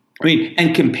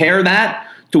 and compare that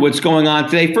to what's going on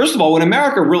today. First of all, when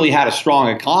America really had a strong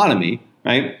economy,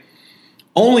 right,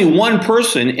 only one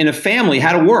person in a family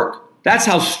had to work. That's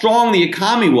how strong the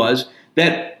economy was,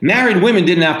 that married women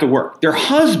didn't have to work. Their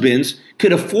husbands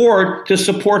could afford to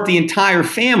support the entire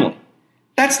family.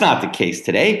 That's not the case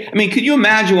today. I mean, could you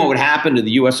imagine what would happen to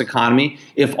the U.S. economy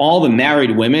if all the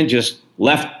married women just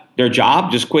left their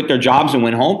job, just quit their jobs and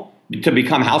went home to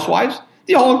become housewives?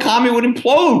 The whole economy would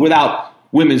implode without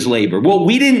women's labor. Well,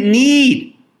 we didn't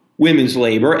need women's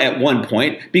labor at one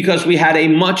point because we had a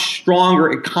much stronger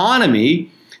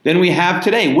economy than we have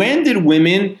today. When did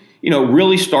women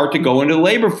really start to go into the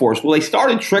labor force? Well, they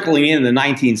started trickling in the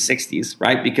 1960s,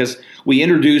 right? Because we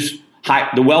introduced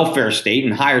the welfare state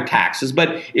and higher taxes,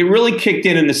 but it really kicked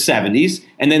in the 70s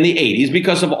and then the 80s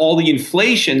because of all the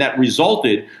inflation that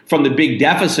resulted from the big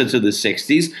deficits of the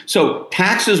 60s. So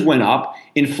taxes went up,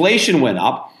 inflation went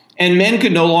up, and men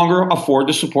could no longer afford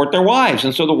to support their wives.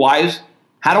 And so the wives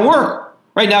had to work,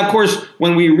 right? Now, of course,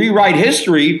 when we rewrite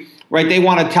history, right, they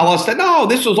want to tell us that, no,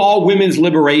 this was all women's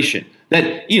liberation.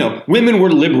 That, women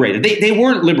were liberated. They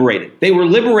weren't liberated. They were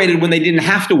liberated when they didn't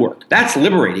have to work. That's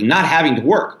liberating, not having to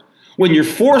work. When you're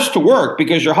forced to work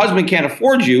because your husband can't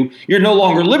afford you, you're no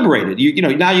longer liberated.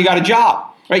 Now you got a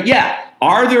job, right? Yeah.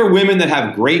 Are there women that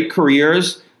have great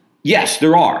careers? Yes,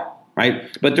 there are,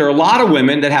 right? But there are a lot of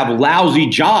women that have lousy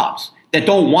jobs, that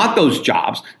don't want those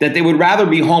jobs, that they would rather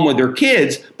be home with their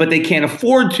kids, but they can't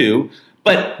afford to.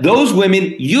 But those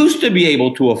women used to be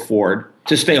able to afford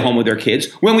to stay home with their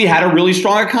kids when we had a really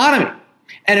strong economy.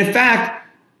 And in fact,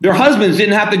 their husbands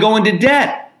didn't have to go into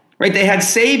debt, right? They had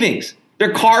savings.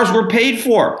 Their cars were paid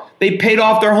for. They paid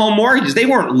off their home mortgages. They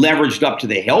weren't leveraged up to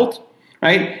the hilt,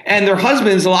 right? And their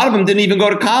husbands, a lot of them didn't even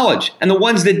go to college. And the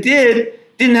ones that did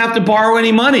didn't have to borrow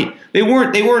any money. They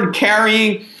weren't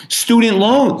carrying student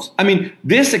loans. I mean,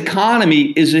 this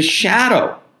economy is a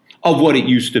shadow of what it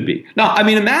used to be. Now, I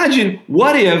mean, imagine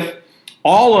what if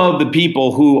all of the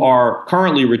people who are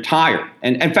currently retired,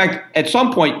 and in fact, at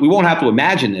some point, we won't have to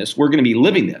imagine this, we're going to be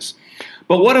living this.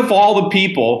 But what if all the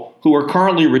people who are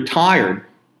currently retired,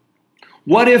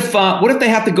 what if they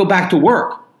have to go back to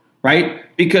work,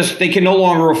 right? Because they can no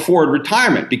longer afford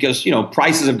retirement because,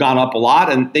 prices have gone up a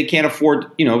lot and they can't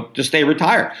afford, to stay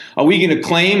retired. Are we going to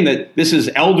claim that this is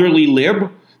elderly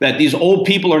lib, that these old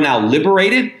people are now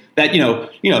liberated? That,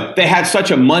 they had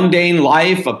such a mundane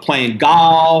life of playing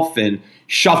golf and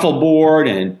shuffleboard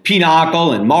and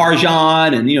pinochle and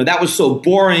mahjong, and that was so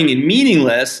boring and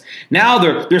meaningless. Now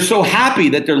they're so happy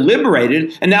that they're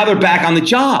liberated, and now they're back on the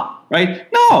job, right?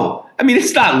 No, I mean,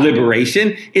 it's not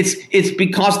liberation. It's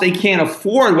because they can't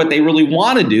afford what they really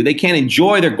want to do. They can't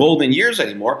enjoy their golden years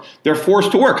anymore. They're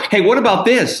forced to work. Hey, what about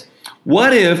this?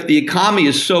 What if the economy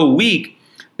is so weak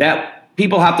that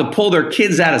people have to pull their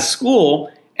kids out of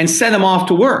school and send them off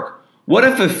to work? What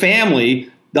if a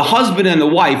family, the husband and the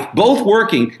wife, both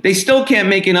working, they still can't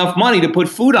make enough money to put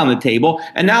food on the table,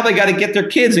 and now they got to get their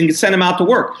kids and send them out to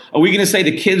work? Are we going to say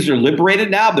the kids are liberated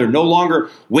now? They're no longer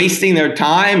wasting their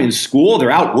time in school.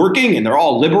 They're out working and they're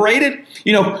all liberated?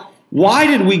 Why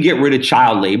did we get rid of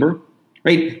child labor?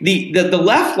 Right? The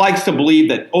left likes to believe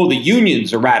that, the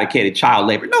unions eradicated child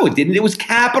labor. No, it didn't. It was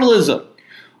capitalism.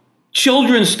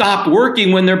 Children stopped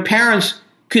working when their parents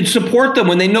could support them,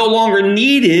 when they no longer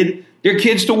needed their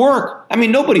kids to work. I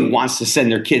mean, nobody wants to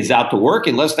send their kids out to work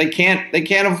unless they can't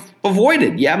avoid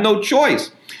it. You have no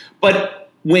choice.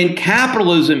 But when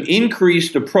capitalism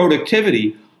increased the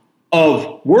productivity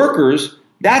of workers,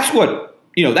 that's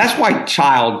why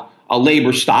child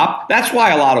labor stopped. That's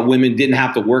why a lot of women didn't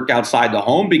have to work outside the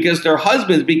home, because their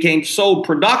husbands became so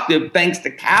productive thanks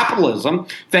to capitalism,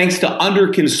 thanks to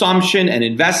underconsumption and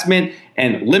investment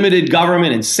and limited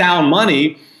government and sound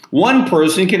money. One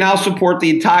person can now support the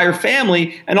entire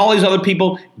family, and all these other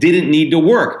people didn't need to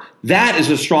work. That is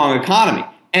a strong economy.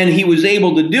 And he was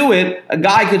able to do it. A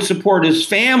guy could support his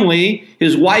family,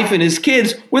 his wife and his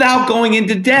kids, without going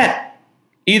into debt.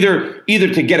 Either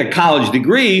to get a college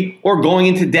degree or going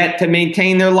into debt to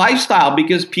maintain their lifestyle,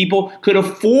 because people could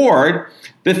afford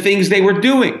the things they were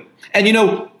doing. And,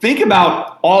 think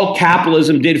about all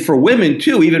capitalism did for women,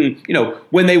 too, even,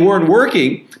 when they weren't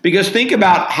working, because think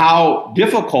about how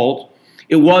difficult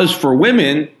it was for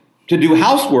women to do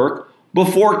housework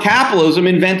before capitalism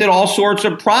invented all sorts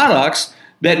of products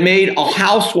that made a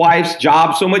housewife's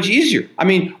job so much easier. I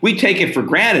mean, we take it for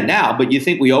granted now, but you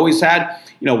think we always had,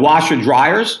 washer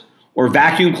dryers or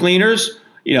vacuum cleaners,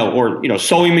 or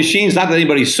sewing machines? Not that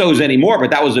anybody sews anymore,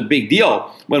 but that was a big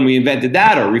deal when we invented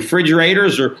that, or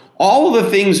refrigerators, or all of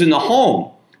the things in the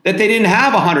home that they didn't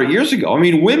have 100 years ago. I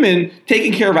mean, women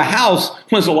taking care of a house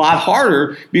was a lot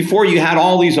harder before you had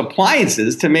all these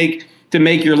appliances to make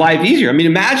your life easier. I mean,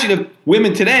 imagine if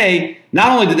women today,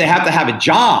 not only did they have to have a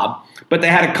job, but they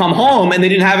had to come home and they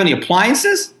didn't have any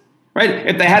appliances, right?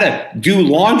 If they had to do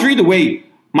laundry the way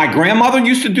my grandmother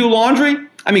used to do laundry,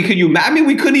 I mean, could you imagine?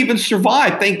 We couldn't even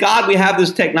survive. Thank God we have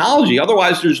this technology.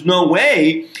 Otherwise, there's no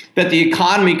way that the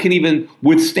economy can even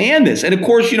withstand this. And of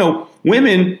course,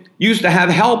 women used to have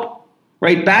help,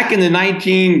 right? Back in the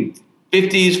 1950s,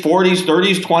 40s,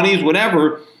 30s, 20s,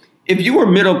 whatever. If you were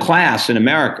middle class in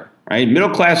America, right?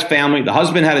 Middle class family, the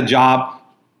husband had a job,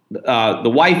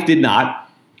 the wife did not.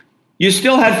 You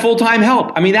still had full-time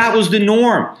help. I mean, that was the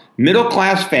norm.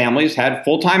 Middle-class families had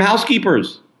full-time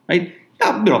housekeepers, right?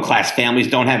 Now, middle-class families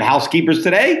don't have housekeepers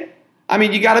today. I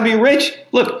mean, you got to be rich.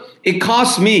 Look, it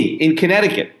costs me in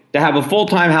Connecticut to have a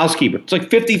full-time housekeeper. It's like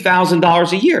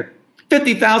 $50,000 a year.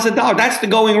 $50,000, that's the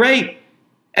going rate.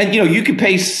 And, you could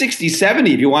pay 60,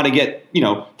 70 if you want to get,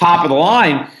 top of the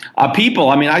line people.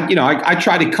 I mean, I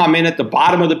try to come in at the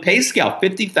bottom of the pay scale,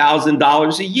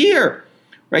 $50,000 a year.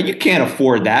 Right? You can't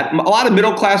afford that. A lot of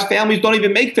middle-class families don't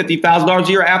even make $50,000 a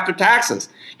year after taxes,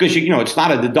 because it's not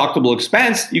a deductible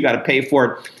expense. You got to pay for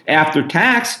it after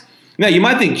tax. Now, you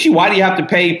might think, gee, why do you have to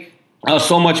pay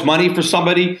so much money for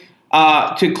somebody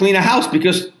to clean a house?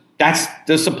 Because that's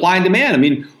the supply and demand. I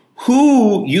mean,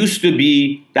 who used to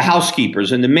be the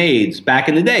housekeepers and the maids back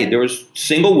in the day? There was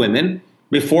single women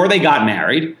before they got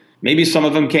married. Maybe some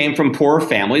of them came from poorer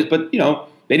families, but,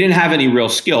 they didn't have any real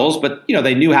skills, but,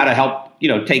 they knew how to help,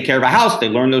 take care of a house. They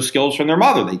learned those skills from their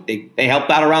mother. They helped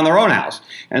out around their own house.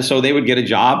 And so they would get a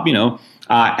job,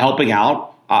 helping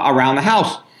out around the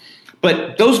house.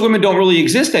 But those women don't really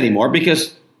exist anymore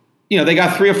because, they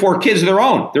got 3 or 4 kids of their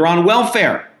own. They're on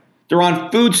welfare. They're on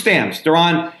food stamps. They're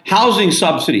on housing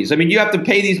subsidies. I mean, you have to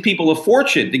pay these people a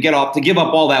fortune to give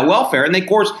up all that welfare. And of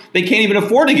course, they can't even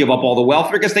afford to give up all the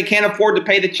welfare because they can't afford to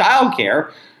pay the child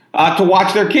care to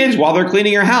watch their kids while they're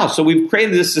cleaning your house. So we've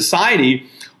created this society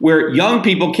where young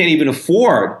people can't even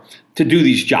afford to do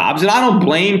these jobs. And I don't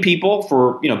blame people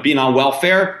for, being on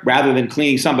welfare rather than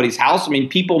cleaning somebody's house. I mean,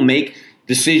 people make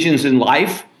decisions in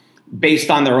life based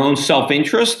on their own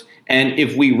self-interest. And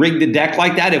if we rig the deck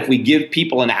like that, if we give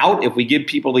people an out, if we give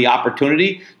people the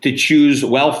opportunity to choose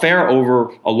welfare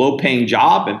over a low-paying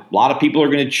job, and a lot of people are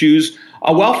going to choose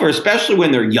welfare, especially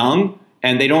when they're young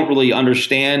and they don't really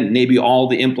understand maybe all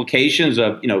the implications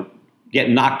of,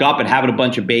 getting knocked up and having a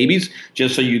bunch of babies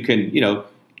just so you can,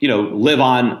 live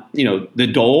on,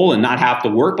 the dole and not have to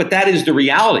work. But that is the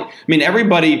reality. I mean,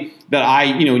 everybody that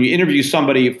when you interview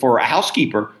somebody for a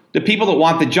housekeeper, the people that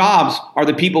want the jobs are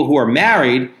the people who are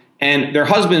married and their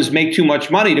husbands make too much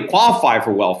money to qualify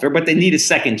for welfare, but they need a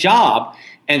second job.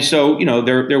 And so,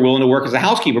 they're willing to work as a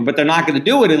housekeeper, but they're not going to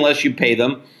do it unless you pay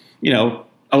them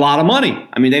a lot of money.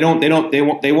 I mean, they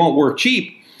won't work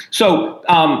cheap. So,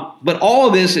 but all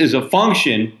of this is a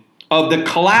function of the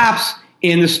collapse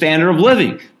in the standard of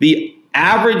living. The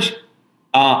average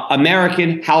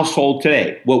American household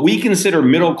today, what we consider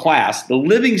middle class, the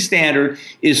living standard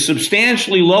is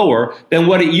substantially lower than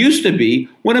what it used to be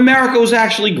when America was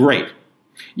actually great.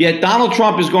 Yet Donald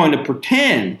Trump is going to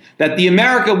pretend that the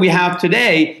America we have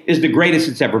today is the greatest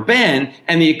it's ever been,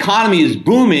 and the economy is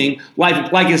booming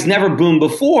like it's never boomed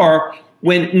before,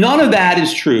 when none of that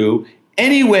is true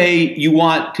any way you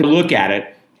want to look at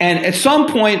it. And at some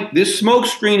point, this smoke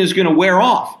screen is going to wear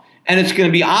off, and it's going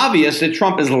to be obvious that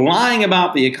Trump is lying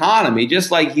about the economy,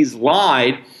 just like he's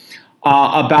lied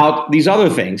about these other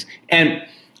things. And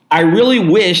I really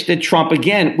wish that Trump,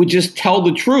 again, would just tell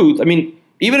the truth. I mean,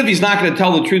 even if he's not going to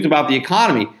tell the truth about the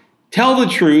economy, tell the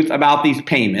truth about these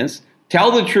payments,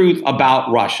 tell the truth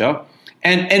about Russia,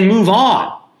 and move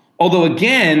on. Although,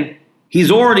 again,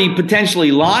 he's already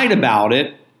potentially lied about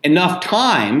it enough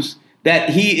times that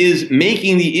he is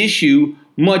making the issue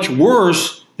much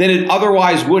worse than it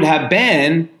otherwise would have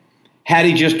been had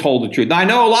he just told the truth. Now, I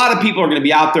know a lot of people are going to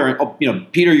be out there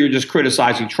and, Peter, you're just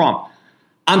criticizing Trump.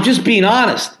 I'm just being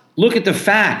honest. Look at the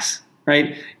facts.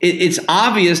 Right? It's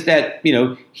obvious that,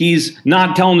 he's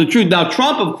not telling the truth. Now,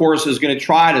 Trump, of course, is going to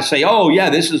try to say, oh, yeah,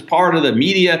 this is part of the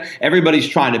media. Everybody's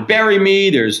trying to bury me.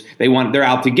 They're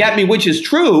out to get me, which is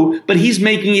true. But he's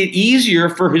making it easier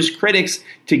for his critics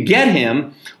to get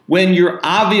him when you're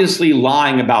obviously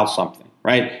lying about something.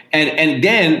 Right. And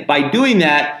then by doing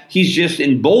that, he's just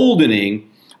emboldening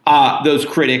those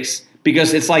critics.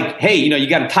 Because it's like, hey, you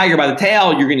got a tiger by the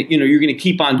tail. You're gonna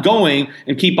keep on going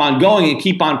and keep on going and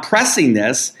keep on pressing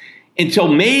this until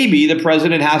maybe the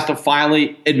president has to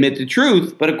finally admit the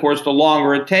truth. But of course, the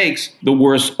longer it takes, the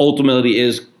worse ultimately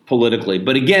is politically.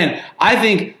 But again, I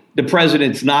think the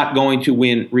president's not going to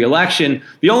win re-election.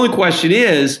 The only question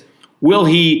is, will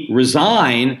he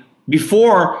resign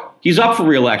before he's up for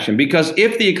re-election? Because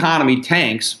if the economy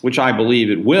tanks, which I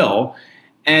believe it will,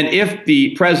 and if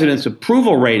the president's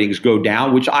approval ratings go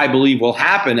down, which I believe will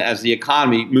happen as the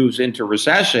economy moves into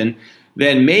recession,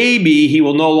 then maybe he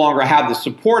will no longer have the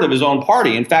support of his own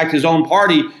party. In fact, his own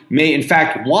party may, in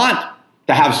fact, want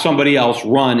to have somebody else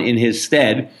run in his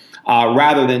stead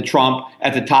rather than Trump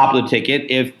at the top of the ticket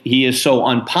if he is so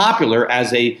unpopular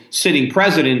as a sitting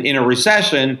president in a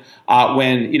recession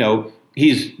when,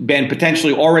 he's been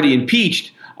potentially already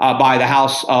impeached by the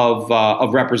House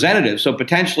of Representatives. So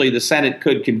potentially the Senate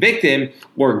could convict him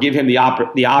or give him the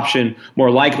option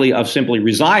more likely of simply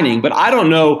resigning. But I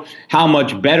don't know how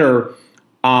much better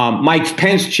Mike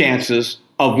Pence's chances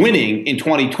of winning in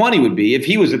 2020 would be if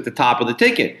he was at the top of the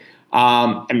ticket.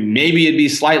 And maybe it'd be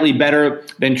slightly better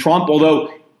than Trump,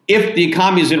 although if the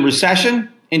economy is in recession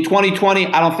in 2020,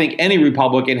 I don't think any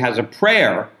Republican has a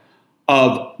prayer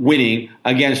of winning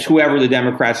against whoever the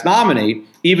Democrats nominate,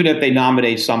 even if they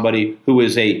nominate somebody who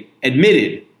is a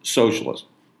admitted socialist.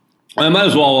 I might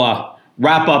as well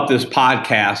wrap up this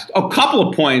podcast. A couple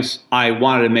of points I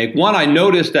wanted to make. One, I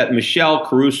noticed that Michelle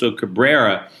Caruso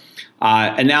Cabrera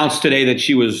announced today that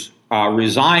she was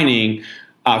resigning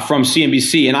from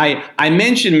CNBC. And I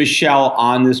mentioned Michelle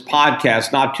on this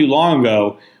podcast not too long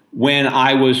ago when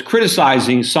I was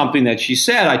criticizing something that she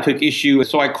said. I took issue,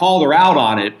 so I called her out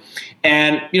on it.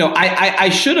 And, I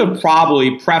should have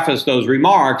probably prefaced those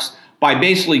remarks by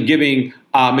basically giving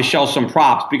Michelle some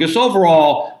props, because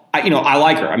overall, I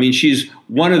like her. I mean, she's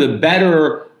one of the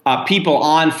better people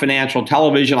on financial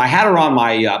television. I had her on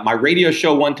my radio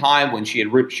show one time when she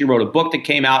wrote a book that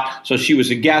came out. So she was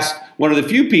a guest, one of the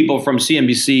few people from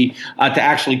CNBC to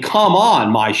actually come on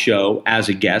my show as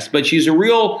a guest. But she's a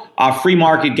real free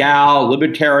market gal,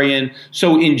 libertarian.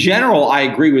 So in general, I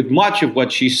agree with much of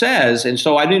what she says. And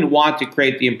so I didn't want to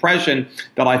create the impression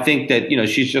that I think that,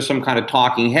 she's just some kind of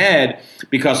talking head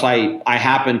because I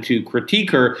happen to critique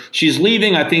her. She's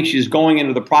leaving. I think she's going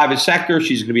into the private sector.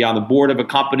 She's going to be on the board of a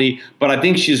company, but I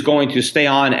think she's going to stay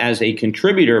on as a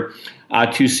contributor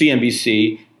to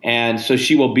CNBC. And so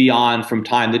she will be on from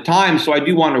time to time. So I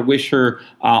do want to wish her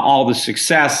all the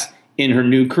success in her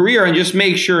new career and just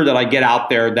make sure that I get out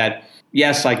there that,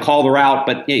 yes, I called her out,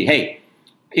 but hey,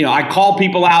 I call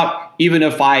people out even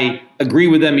if I agree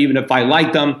with them, even if I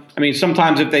like them. I mean,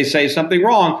 sometimes if they say something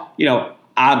wrong,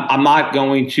 I'm not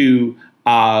going to,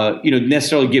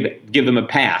 necessarily give them a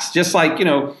pass. Just like,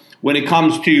 when it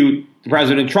comes to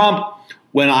President Trump,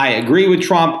 when I agree with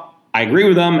Trump, I agree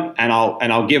with him, and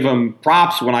I'll give him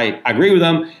props when I agree with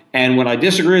him, and when I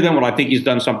disagree with him, when I think he's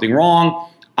done something wrong,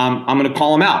 I'm going to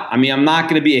call him out. I mean, I'm not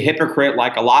going to be a hypocrite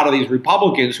like a lot of these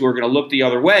Republicans who are going to look the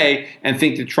other way and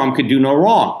think that Trump could do no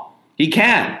wrong. He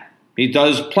can. He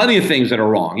does plenty of things that are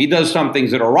wrong. He does some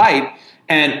things that are right.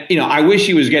 And, I wish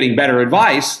he was getting better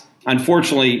advice.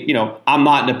 Unfortunately, I'm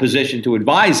not in a position to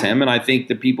advise him. And I think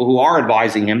the people who are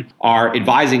advising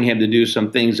him to do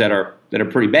some things that are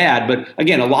pretty bad. But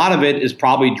again, a lot of it is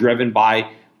probably driven by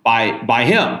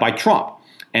him, by Trump.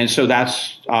 And so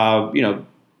that's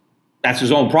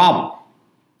his own problem.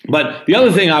 But the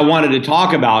other thing I wanted to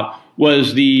talk about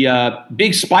was the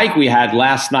big spike we had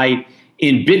last night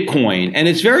in Bitcoin. And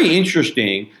it's very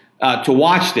interesting to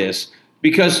watch this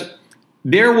because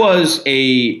there was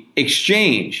a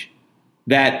exchange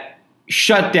that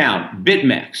shut down,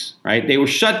 BitMEX, right? They were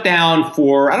shut down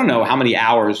for, I don't know how many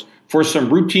hours, for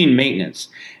some routine maintenance.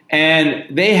 And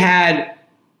they had,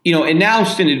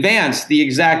 announced in advance the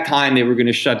exact time they were going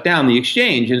to shut down the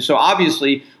exchange. And so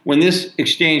obviously when this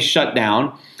exchange shut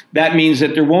down, that means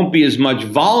that there won't be as much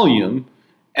volume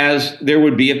as there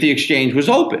would be if the exchange was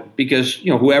open, because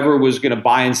whoever was going to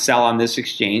buy and sell on this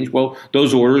exchange, well,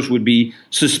 those orders would be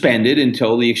suspended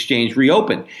until the exchange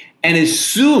reopened. And as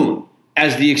soon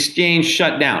as the exchange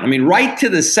shut down, right to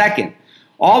the second,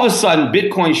 all of a sudden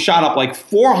Bitcoin shot up like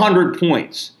 400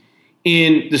 points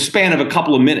in the span of a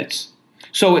couple of minutes.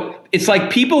 So it's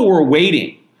like people were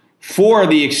waiting for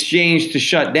the exchange to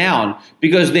shut down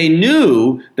because they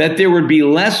knew that there would be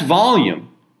less volume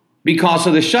because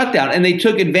of the shutdown, and they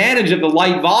took advantage of the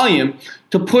light volume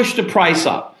to push the price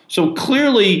up. So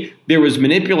clearly there was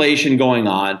manipulation going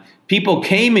on. People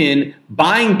came in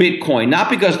buying Bitcoin, not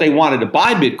because they wanted to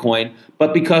buy Bitcoin,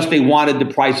 but because they wanted the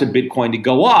price of Bitcoin to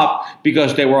go up,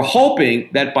 because they were hoping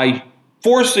that by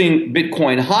forcing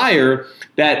Bitcoin higher,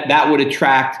 that would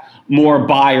attract more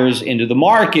buyers into the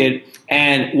market.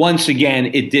 And once again,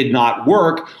 it did not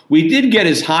work. We did get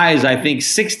as high as, I think,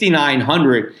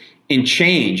 6,900 in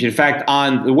change. In fact,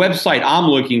 on the website I'm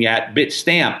looking at,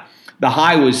 Bitstamp, the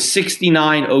high was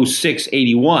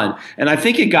 6906.81. And I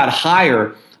think it got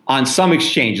higher on some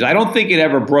exchanges. I don't think it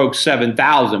ever broke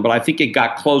 7,000, but I think it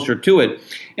got closer to it.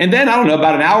 And then, I don't know,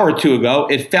 about an hour or two ago,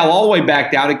 it fell all the way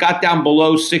back down. It got down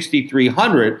below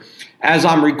 6,300. As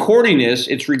I'm recording this,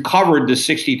 it's recovered the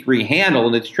 63 handle,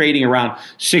 and it's trading around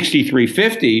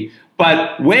 63.50,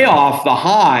 but way off the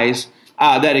highs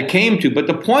that it came to. But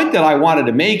the point that I wanted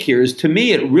to make here is, to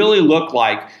me, it really looked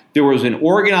like there was an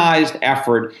organized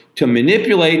effort to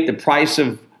manipulate the price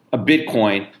of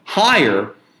Bitcoin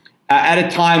higher at a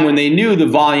time when they knew the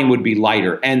volume would be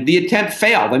lighter. And the attempt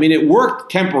failed. It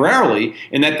worked temporarily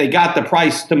in that they got the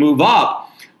price to move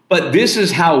up, but this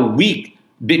is how weak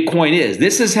Bitcoin is.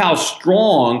 This is how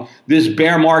strong this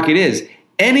bear market is.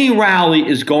 Any rally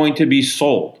is going to be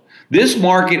sold. This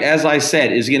market, as I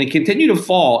said, is going to continue to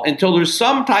fall until there's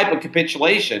some type of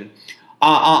capitulation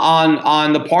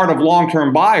on the part of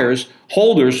long-term buyers,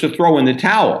 holders, to throw in the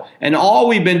towel. And all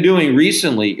we've been doing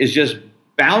recently is just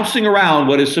bouncing around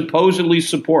what is supposedly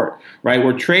support, right?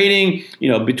 We're trading,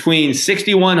 between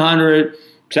 6,100,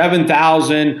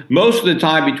 7,000, most of the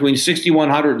time between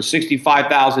 6,100 and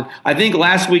 65,000. I think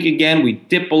last week, again, we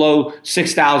dipped below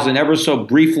 6,000 ever so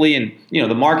briefly, and,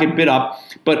 the market bid up.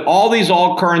 But all these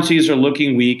alt currencies are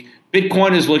looking weak.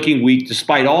 Bitcoin is looking weak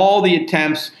despite all the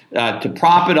attempts to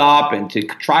prop it up and to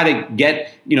try to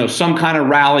get, some kind of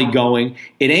rally going.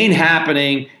 It ain't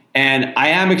happening. And I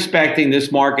am expecting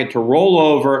this market to roll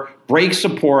over, break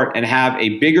support, and have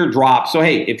a bigger drop. So,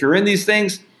 hey, if you're in these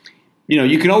things,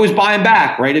 you can always buy them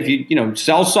back, right? If you,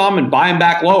 sell some and buy them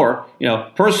back lower,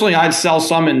 personally, I'd sell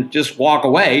some and just walk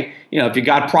away. If you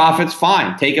got profits,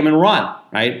 fine, take them and run,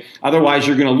 right? Otherwise,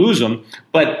 you're going to lose them.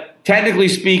 But technically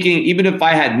speaking, even if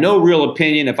I had no real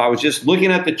opinion, if I was just looking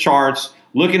at the charts,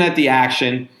 looking at the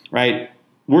action, right,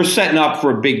 we're setting up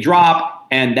for a big drop.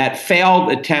 And that failed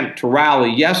attempt to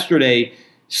rally yesterday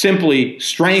simply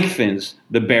strengthens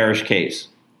the bearish case.